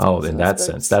 Oh, in that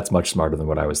sense, that's much smarter than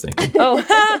what I was thinking. Oh,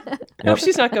 no,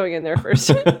 she's not going in there first.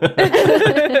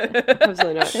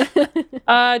 Absolutely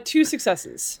not. 2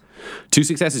 successes. 2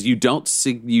 successes. You don't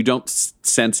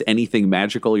sense anything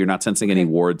magical. You're not sensing any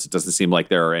wards. It doesn't seem like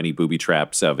there are any booby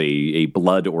traps of a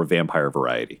blood or vampire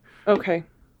variety. Okay.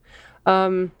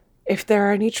 If there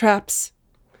are any traps,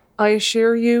 I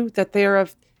assure you that they are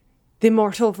of the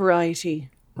mortal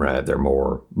variety. Right, they're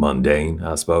more mundane,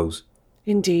 I suppose.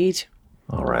 Indeed.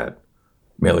 All right.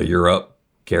 Miller, you're up.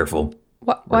 Careful.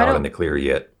 We're Why not in don't the clear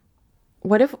yet.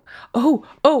 what if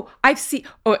I've seen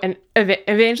and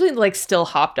Evangeline like still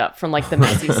hopped up from like the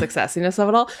messy successiness of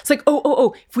it all. It's like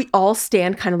if we all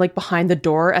stand kind of like behind the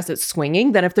door as it's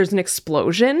swinging, then if there's an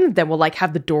explosion, then we'll like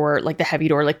have the door, like the heavy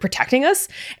door, like protecting us,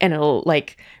 and it'll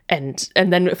like and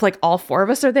then if like all 4 of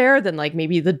us are there, then like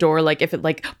maybe the door, like if it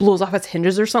like blows off its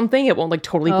hinges or something, it won't like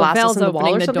totally blast Val's us in the wall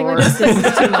opening or the something door. like this. This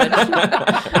is too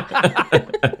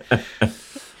much.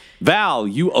 Val,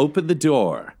 you open the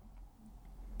door.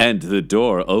 And the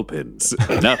door opens.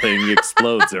 Nothing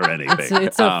explodes or anything.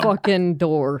 It's a fucking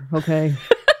door, okay?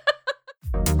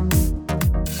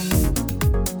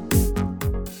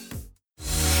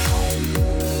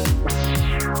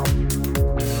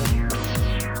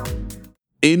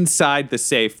 Inside the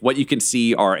safe, what you can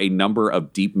see are a number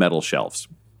of deep metal shelves.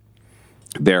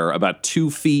 They're about 2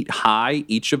 feet high,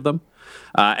 each of them.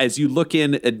 As you look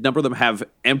in, a number of them have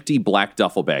empty black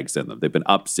duffel bags in them. They've been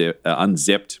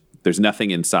unzipped. There's nothing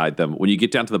inside them. When you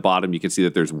get down to the bottom, you can see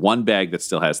that there's one bag that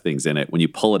still has things in it. When you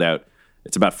pull it out,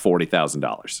 it's about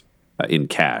 $40,000 in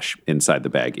cash inside the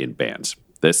bag in bands.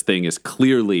 This thing is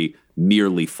clearly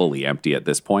nearly fully empty at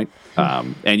this point.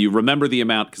 And you remember the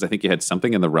amount because I think you had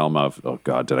something in the realm of, oh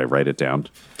God, did I write it down?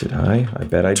 Did I? I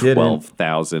bet I did.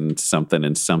 12,000 something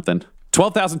and something.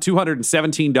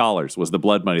 $12,217 was the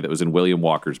blood money that was in William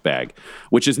Walker's bag,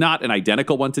 which is not an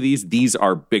identical one to these. These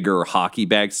are bigger hockey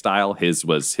bag style. His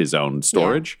was his own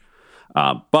storage.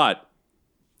 But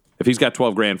if he's got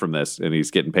 12 grand from this and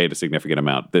he's getting paid a significant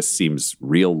amount, this seems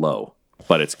real low.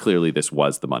 But it's clearly this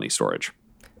was the money storage.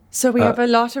 So we have a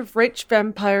lot of rich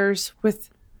vampires with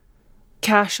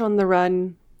cash on the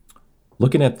run.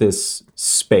 Looking at this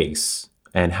space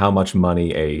and how much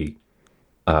money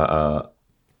a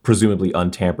presumably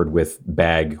untampered with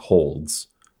bag holds,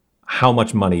 how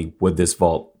much money would this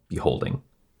vault be holding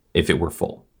if it were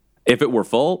full? If it were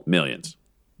full, millions.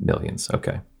 Millions,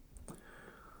 okay.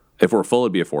 If we're full,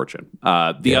 it'd be a fortune.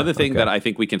 The other thing okay. that I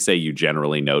think we can say you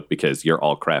generally note, because you're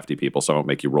all crafty people, so I won't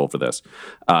make you roll for this.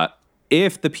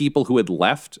 If the people who had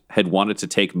left had wanted to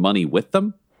take money with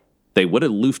them, they would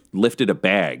have lifted a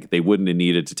bag. They wouldn't have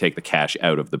needed to take the cash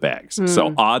out of the bags.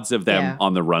 So odds of them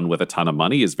on the run with a ton of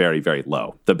money is very, very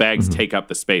low. The bags take up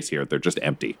the space here. They're just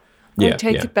empty. Yeah, I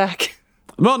take it back.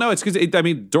 Well, no, it's because,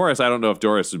 Doris, I don't know if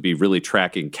Doris would be really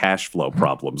tracking cash flow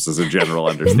problems as a general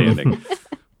understanding.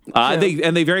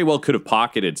 They very well could have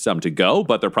pocketed some to go,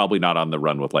 but they're probably not on the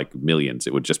run with like millions.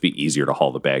 It would just be easier to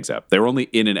haul the bags up. They were only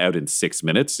in and out in 6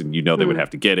 minutes, and they would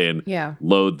have to get in,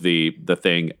 load the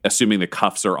thing, assuming the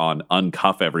cuffs are on,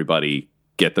 uncuff everybody,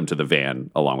 get them to the van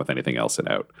along with anything else and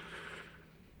out.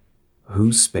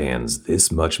 Who spends this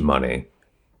much money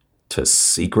to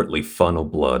secretly funnel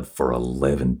blood for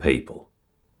 11 people?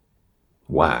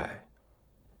 Why?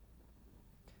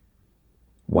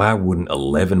 Why wouldn't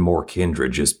 11 more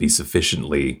kindred just be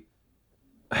sufficiently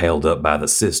held up by the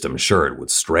system? Sure, it would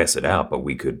stress it out, but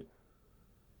we could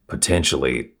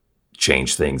potentially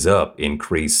change things up,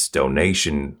 increase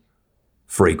donation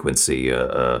frequency,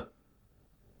 hell,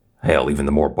 even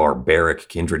the more barbaric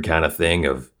kindred kind of thing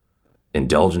of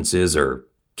indulgences or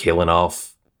killing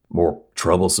off more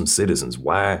troublesome citizens.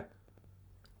 Why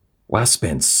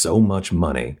spend so much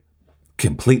money,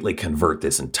 completely convert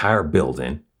this entire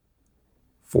building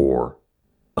for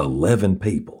 11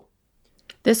 people?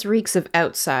 This reeks of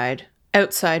outside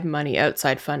money,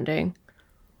 outside funding.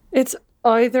 It's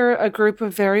either a group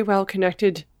of very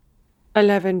well-connected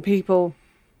 11 people,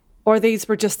 or these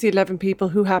were just the 11 people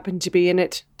who happened to be in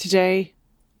it today.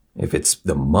 If it's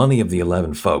the money of the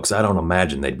 11 folks, I don't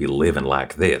imagine they'd be living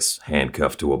like this,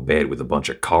 handcuffed to a bed with a bunch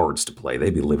of cards to play.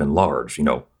 They'd be living large, you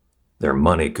know. Their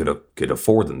money could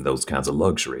afford them those kinds of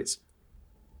luxuries.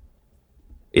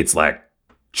 It's like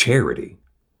charity.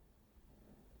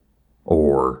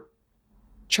 Or...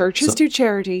 Churches do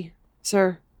charity,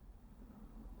 sir.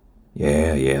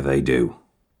 Yeah, they do.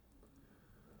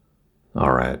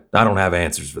 All right. I don't have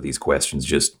answers for these questions,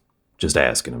 just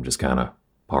asking them, just kind of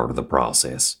part of the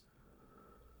process.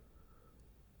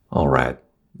 All right.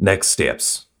 Next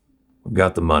steps. We've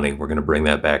got the money. We're going to bring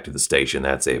that back to the station.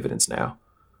 That's evidence now.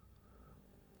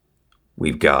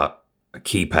 We've got a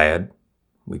keypad.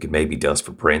 We could maybe dust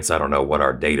for prints. I don't know what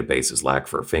our database is like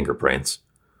for fingerprints.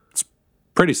 It's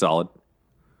pretty solid.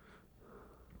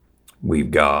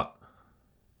 We've got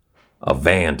a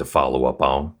van to follow up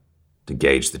on to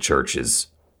gauge the church's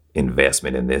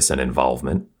investment in this and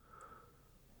involvement.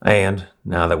 And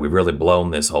now that we've really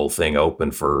blown this whole thing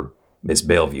open for Miss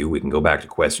Bellevue, we can go back to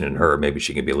questioning her. Maybe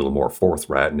she can be a little more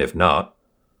forthright, and if not,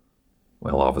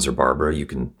 well, Officer Barbara, you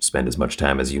can spend as much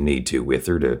time as you need to with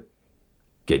her to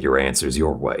get your answers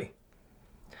your way.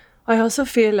 I also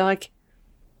feel like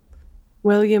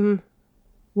William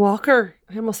Walker,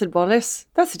 I almost said Wallace.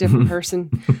 That's a different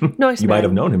person. Nice You man. might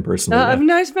have known him personally. Yeah.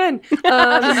 Nice man.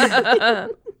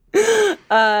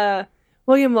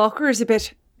 William Walker is a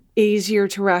bit easier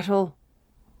to rattle.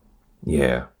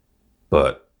 Yeah,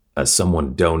 but as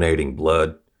someone donating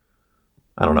blood,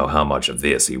 I don't know how much of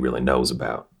this he really knows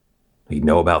about. He'd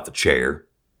know about the chair.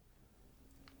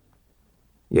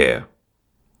 Yeah.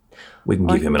 We can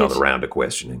give him another round of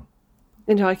questioning.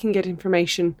 And I can get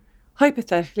information,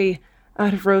 hypothetically,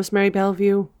 out of Rosemary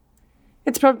Bellevue.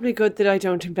 It's probably good that I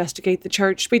don't investigate the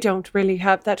church. We don't really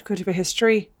have that good of a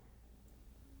history.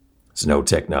 There's no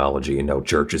technology and no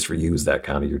churches for you. Is that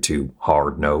kind of your too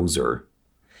hard nose, or?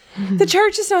 The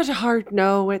church is not a hard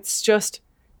no. It's just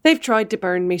they've tried to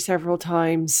burn me several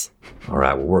times. All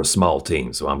right, well, we're a small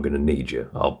team, so I'm going to need you.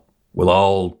 We'll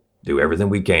all do everything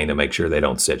we can to make sure they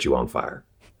don't set you on fire.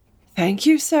 Thank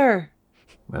you, sir.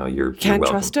 Well, you're Can't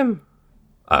welcome. trust him.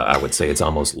 I would say it's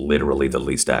almost literally the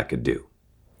least I could do.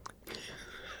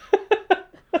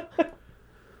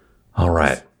 All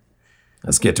right.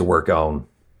 Let's get to work on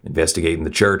investigating the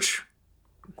church,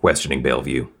 questioning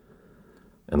Bellevue,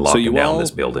 and locking down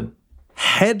this building.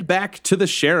 Head back to the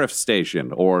sheriff's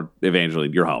station, or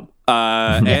Evangeline, your home.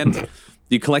 And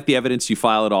you collect the evidence, you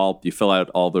file it all, you fill out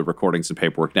all the recordings and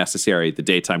paperwork necessary. The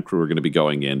daytime crew are going to be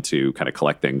going in to kind of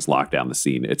collect things, lock down the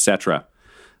scene, etc.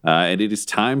 And it is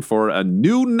time for a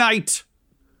new night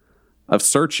of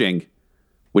searching,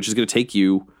 which is going to take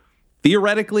you,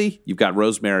 theoretically, you've got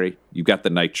Rosemary, you've got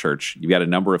the night church, you've got a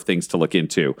number of things to look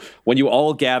into. When you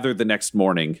all gather the next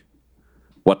morning,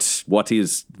 what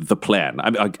is the plan?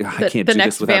 I can't do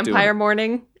this without doing vampire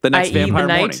morning. The next vampire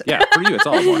the morning. night. Yeah, for you, it's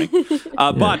all morning.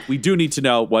 But we do need to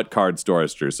know what cards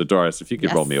Doris drew. So, Doris, if you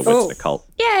could roll me a wits and occult.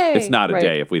 Yay! It's not a Right.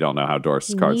 day if we don't know how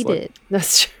Doris's cards look. Needed.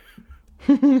 That's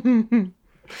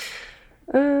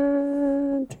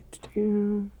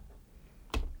true.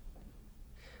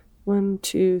 1,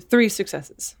 2, 3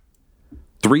 successes.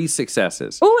 3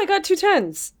 successes. Oh, I got 2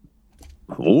 10s.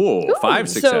 Ooh, 5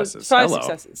 successes. So 5 Hello.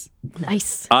 successes.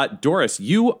 Nice. Doris,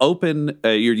 you open,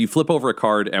 you flip over a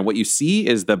card, and what you see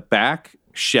is the back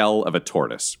shell of a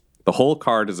tortoise. The whole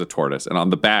card is a tortoise, and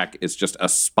on the back is just a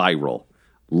spiral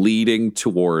leading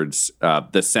towards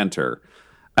the center,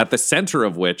 at the center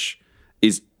of which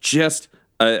is just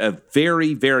a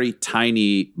very, very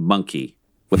tiny monkey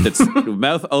with its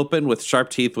mouth open, with sharp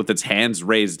teeth, with its hands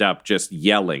raised up, just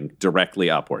yelling directly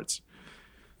upwards.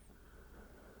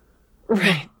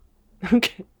 Right.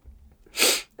 Okay.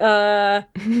 Am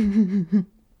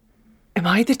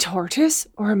I the tortoise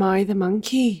or am I the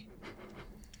monkey?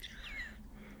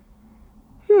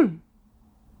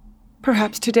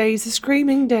 Perhaps today's a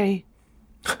screaming day.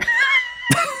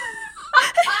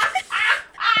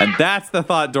 And that's the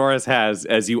thought Doris has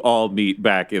as you all meet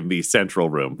back in the central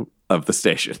room of the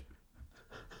station.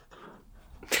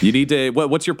 You need to.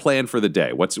 What's your plan for the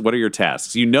day? What are your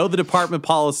tasks? You know the department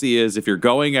policy is if you're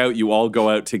going out, you all go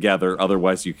out together.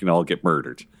 Otherwise, you can all get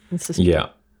murdered. Yeah,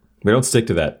 we don't stick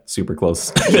to that super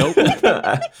close. Nope.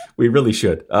 We really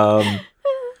should.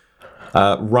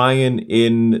 Ryan,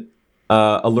 in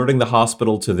alerting the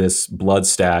hospital to this blood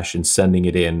stash and sending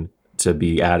it in to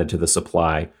be added to the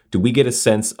supply, do we get a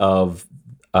sense of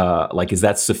is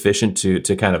that sufficient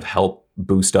to kind of help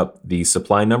boost up the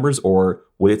supply numbers, or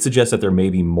would it suggest that there may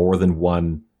be more than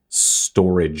one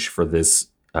storage for this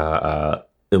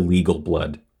illegal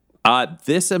blood?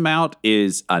 This amount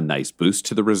is a nice boost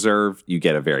to the reserve. You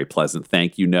get a very pleasant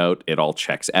thank you note. It all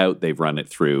checks out. They've run it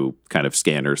through kind of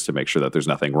scanners to make sure that there's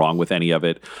nothing wrong with any of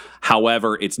it.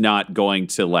 However, it's not going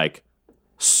to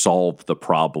solve the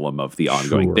problem of the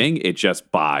ongoing thing. It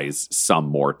just buys some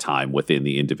more time within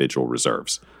the individual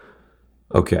reserves.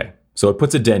 Okay. So it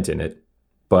puts a dent in it,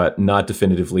 but not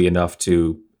definitively enough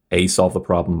to A, solve the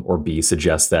problem, or B,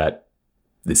 suggest that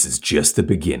this is just the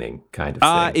beginning kind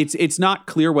of thing. It's not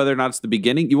clear whether or not it's the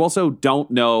beginning. You also don't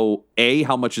know, A,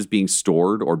 how much is being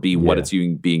stored, or B, what it's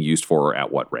being used for or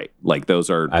at what rate.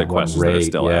 Those are the questions that are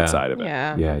still outside of it.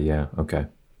 Yeah. Okay.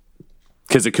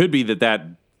 Because it could be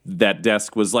that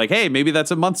desk was like, hey, maybe that's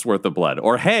a month's worth of blood.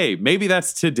 Or, hey, maybe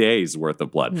that's today's worth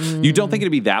of blood. You don't think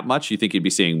it'd be that much. You think you'd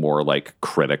be seeing more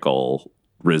critical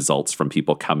results from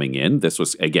people coming in. This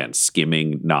was, again,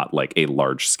 skimming, not a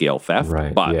large-scale theft.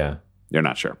 Right, but yeah. You're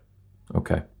not sure.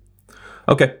 Okay.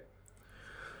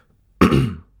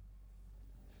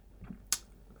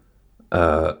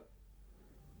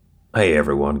 Hey,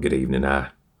 everyone. Good evening.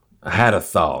 I had a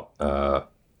thought.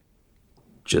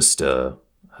 Just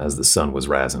as the sun was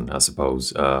rising, I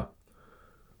suppose. What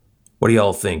do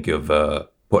y'all think of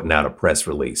putting out a press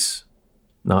release?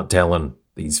 Not telling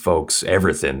these folks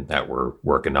everything that we're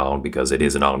working on because it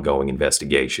is an ongoing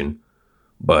investigation,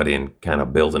 but in kind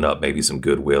of building up maybe some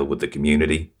goodwill with the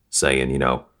community, saying,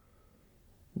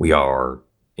 we are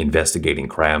investigating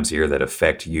crimes here that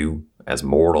affect you as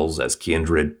mortals, as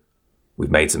kindred.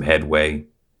 We've made some headway.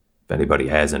 If anybody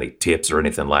has any tips or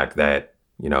anything like that,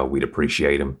 we'd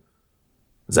appreciate them.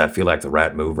 Does that feel like the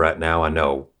right move right now? I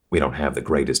know we don't have the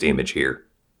greatest image here.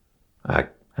 I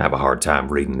have a hard time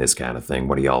reading this kind of thing.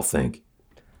 What do y'all think?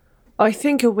 I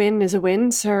think a win is a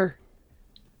win, sir.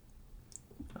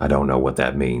 I don't know what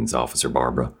that means, Officer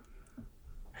Barbara.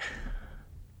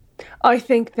 I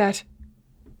think that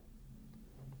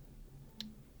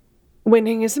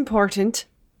winning is important.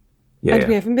 Yeah. And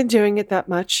we haven't been doing it that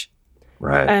much.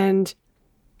 Right. And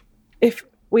if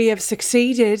we have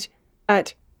succeeded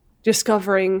at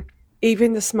discovering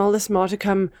even the smallest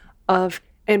modicum of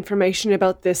information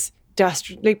about this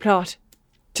dastardly plot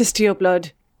to steal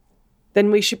blood, then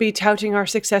we should be touting our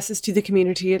successes to the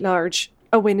community at large.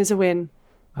 A win is a win.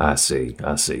 I see.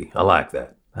 I like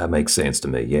that. That makes sense to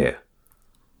me, yeah.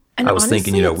 And I was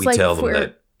honestly, thinking, we tell them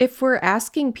that... If we're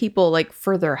asking people,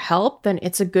 for their help, then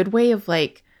it's a good way of,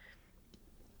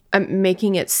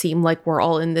 making it seem like we're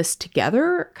all in this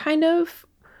together, kind of.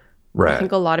 Right. I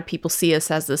think a lot of people see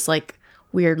us as this,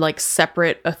 weird,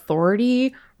 separate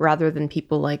authority, rather than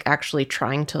people, actually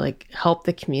trying to, help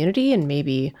the community. And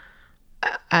maybe,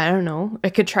 I don't know, I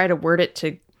could try to word it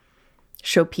to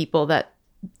show people that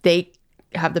they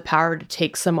have the power to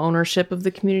take some ownership of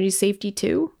the community's safety,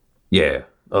 too. Yeah.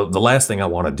 The last thing I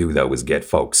want to do, though, is get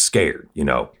folks scared,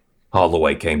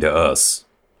 Holloway came to us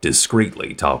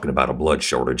discreetly talking about a blood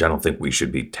shortage. I don't think we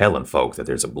should be telling folk that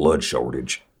there's a blood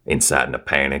shortage, inciting a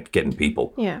panic, getting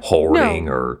people hoarding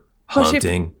or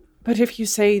hunting. But if you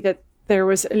say that there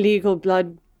was illegal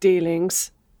blood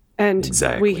dealings and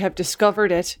we have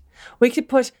discovered it, we could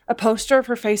put a poster of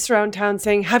her face around town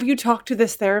saying, have you talked to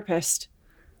this therapist?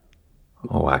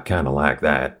 Oh, I kind of like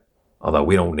that. Although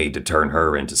we don't need to turn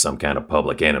her into some kind of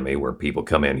public enemy where people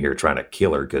come in here trying to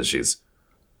kill her because she's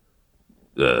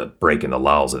breaking the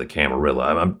laws of the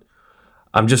Camarilla.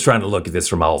 I'm just trying to look at this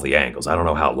from all the angles. I don't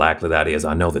know how likely that is.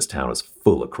 I know this town is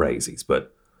full of crazies,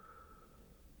 but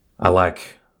I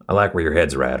like where your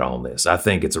heads are at on this. I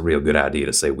think it's a real good idea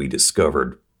to say we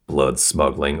discovered blood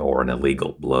smuggling or an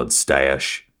illegal blood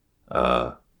stash,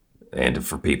 and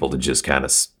for people to just kind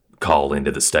of call into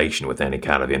the station with any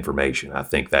kind of information. I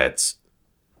think that's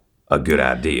a good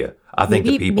idea. I think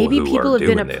the people who are doing this... Maybe people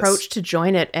have been approached to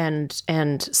join it and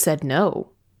said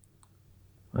no.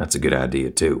 That's a good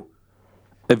idea, too.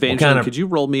 Evangeline, could you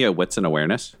roll me a wits and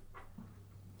awareness?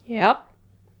 Yep.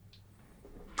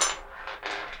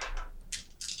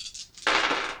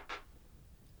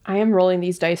 I am rolling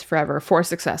these dice forever. 4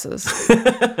 successes.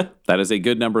 That is a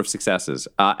good number of successes.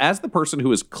 As the person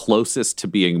who is closest to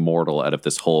being mortal out of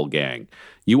this whole gang,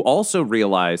 you also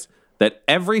realize that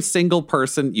every single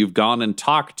person you've gone and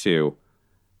talked to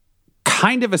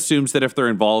kind of assumes that if they're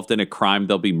involved in a crime,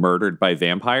 they'll be murdered by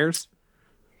vampires,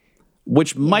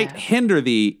 which might hinder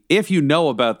the, if you know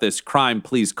about this crime,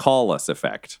 please call us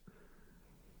effect.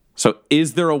 So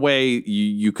is there a way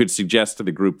you could suggest to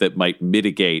the group that might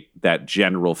mitigate that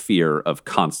general fear of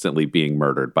constantly being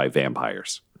murdered by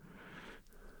vampires?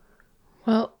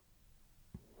 Well,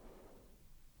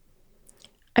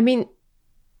 I mean,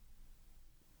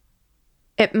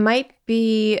 it might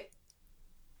be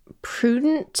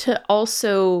prudent to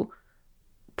also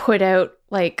put out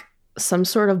like some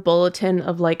sort of bulletin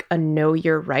of like a know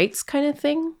your rights kind of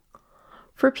thing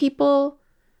for people.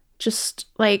 Just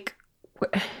like,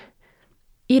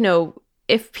 you know,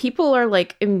 if people are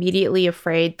like immediately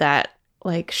afraid that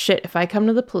like, shit, if I come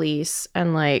to the police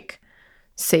and like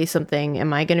say something,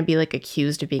 am I going to be like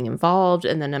accused of being involved?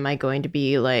 And then am I going to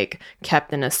be like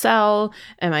kept in a cell?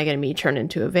 Am I going to be turned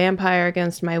into a vampire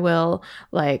against my will?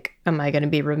 Like, am I going to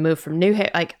be removed from New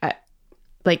Haven?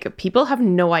 Like people have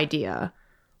no idea.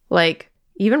 Like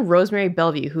even Rosemary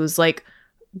Bellevue, who's like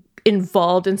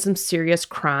involved in some serious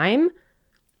crime,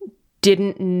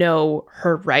 didn't know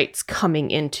her rights coming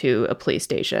into a police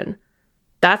station.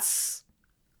 That's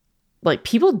like,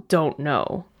 people don't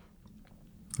know.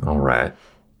 All right.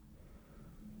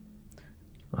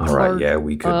 Yeah,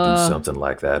 we could do something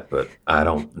like that, but I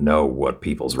don't know what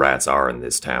people's rights are in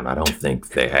this town. I don't think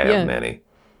they have many.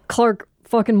 Clark,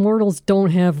 fucking mortals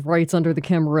don't have rights under the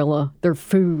Camarilla. They're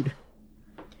food.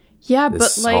 Yeah,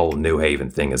 This but like, whole New Haven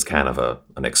thing is kind of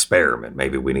an experiment.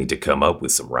 Maybe we need to come up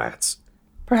with some rights.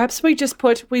 Perhaps we just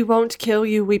put, "We won't kill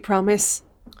you, we promise,"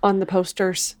 on the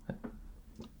posters.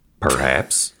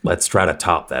 Perhaps. Let's try to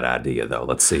top that idea, though.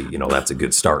 Let's see. You know, that's a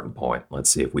good starting point. Let's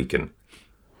see if we can.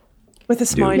 With a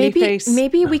smiley face.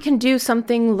 Maybe we can do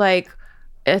something like,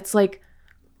 it's like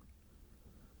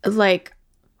the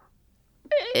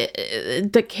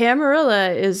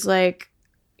Camarilla is like,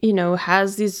 you know,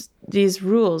 has these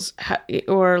rules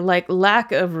or like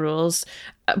lack of rules,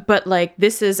 but like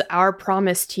this is our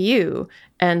promise to you,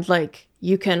 and like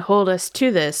you can hold us to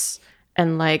this,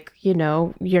 and like, you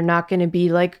know, you're not going to be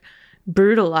like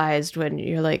brutalized when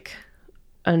you're like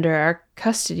under our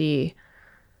custody.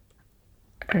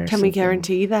 Can we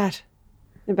guarantee that,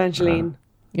 Evangeline?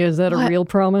 Is that a real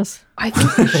promise? I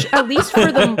think we should,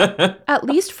 at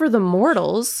least for the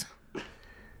mortals.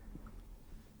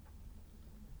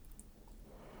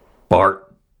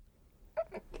 Bart,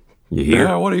 you here?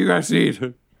 Yeah, what do you guys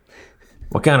need?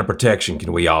 What kind of protection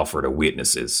can we offer to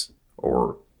witnesses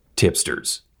or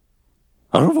tipsters?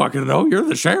 I don't fucking know. You're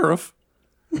the sheriff.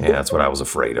 Yeah, that's what I was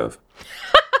afraid of.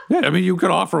 Yeah, I mean, you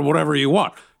could offer whatever you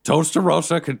want.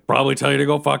 Toastarosa could probably tell you to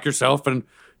go fuck yourself and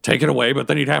take it away, but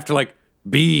then you'd have to, like,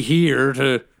 be here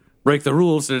to break the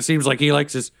rules, and it seems like he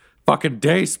likes his fucking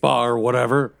day spa or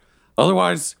whatever.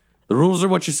 Otherwise, the rules are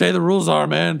what you say the rules are,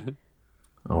 man.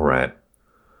 All right.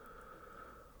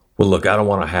 Well, look, I don't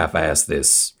want to half-ass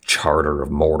this charter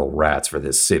of mortal rights for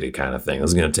this city kind of thing.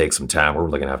 This is going to take some time. We're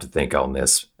really going to have to think on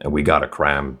this. And we got a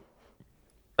crime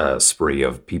spree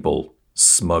of people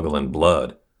smuggling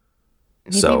blood.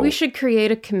 Maybe we should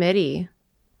create a committee.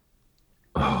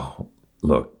 Oh,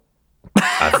 look,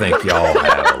 I think y'all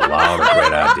have a lot of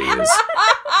great ideas.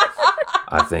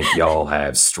 I think y'all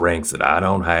have strengths that I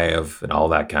don't have and all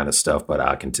that kind of stuff, but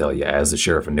I can tell you, as the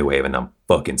sheriff of New Haven, I'm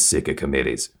fucking sick of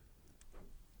committees.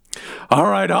 All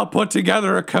right, I'll put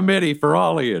together a committee for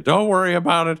all of you. Don't worry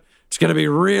about it. It's going to be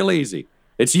real easy.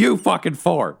 It's you fucking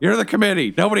four. You're the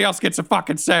committee. Nobody else gets a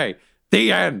fucking say.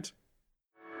 The end.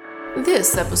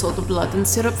 This episode of Blood and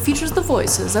Syrup features the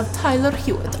voices of Tyler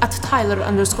Hewitt at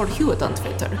Tyler_Hewitt on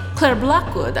Twitter, Claire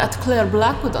Blackwood at Claire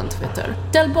Blackwood on Twitter,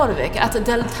 Del Borvik at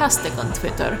Deltastic on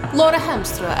Twitter, Laura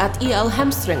Hamstra at EL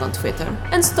Hamstring on Twitter,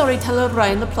 and storyteller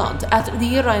Ryan LaPlante at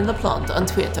the Ryan LaPlante on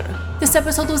Twitter. This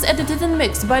episode was edited and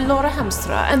mixed by Laura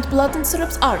Hamstra, and Blood and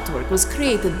Syrup's artwork was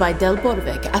created by Del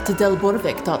Borvik at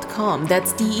delborvik.com.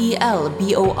 That's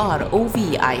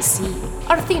DELBOROVIC.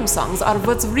 Our theme songs are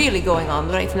What's Really Going On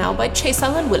Right Now by Chase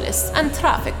Allen Willis and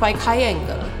Traffic by Kai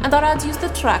Engel, and our ads use the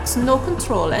tracks No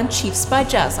Control and Chiefs by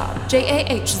Jazzar,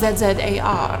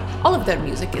 JAHZZAR. All of their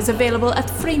music is available at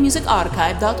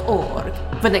freemusicarchive.org.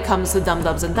 When it comes to Dum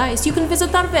Dums and Dice, you can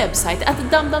visit our website at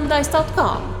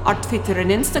dumdumdice.com, our Twitter and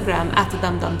Instagram at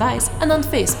dumdumdice, and on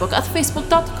Facebook at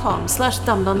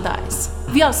facebook.com/dumdumdice.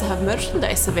 We also have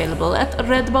merchandise available at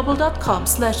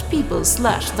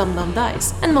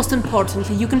redbubble.com/people/dumdumdice. And most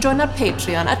importantly, you can join our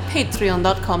Patreon at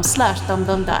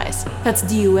patreon.com/dumdumdice. That's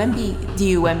DUMBDICE.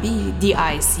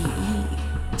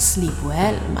 Sleep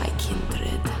well, my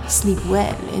kindred. Sleep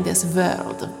well in this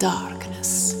world of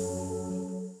darkness.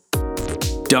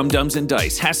 Dum-Dums and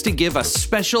Dice has to give a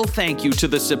special thank you to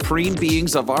the supreme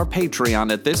beings of our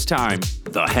Patreon at this time.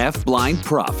 The Half-Blind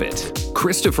Prophet,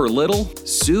 Christopher Little,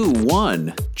 Sue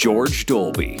One, George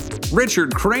Dolby,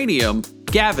 Richard Cranium,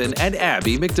 Gavin and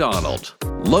Abby McDonald,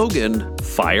 Logan,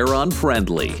 Fire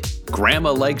Unfriendly,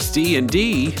 Grandma Likes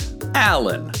D&D,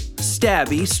 Alan,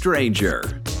 Stabby Stranger,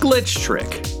 Glitch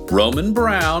Trick, Roman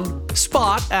Brown,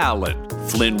 Spot Allen,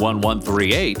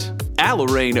 Flynn1138,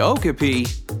 Alarain Okapi,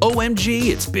 OMG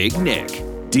It's Big Nick,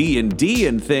 D&D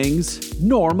and Things,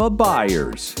 Norma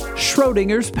Byers,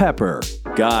 Schrodinger's Pepper,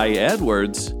 Guy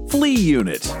Edwards, Flea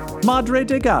Unit, Madre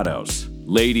de Gatos,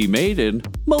 Lady Maiden,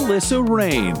 Melissa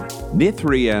Rain,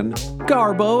 Nithrian,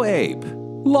 Garbo Ape,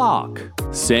 Locke,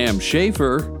 Sam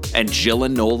Schaefer, and Jill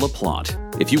and Noel LaPlante.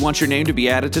 If you want your name to be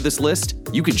added to this list,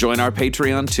 you can join our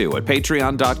Patreon too at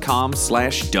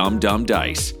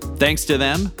patreon.com/dumdumdice. Thanks to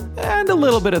them, and a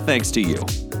little bit of thanks to you.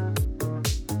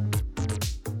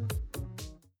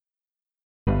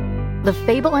 The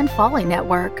Fable and Folly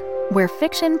Network, where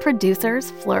fiction producers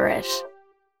flourish.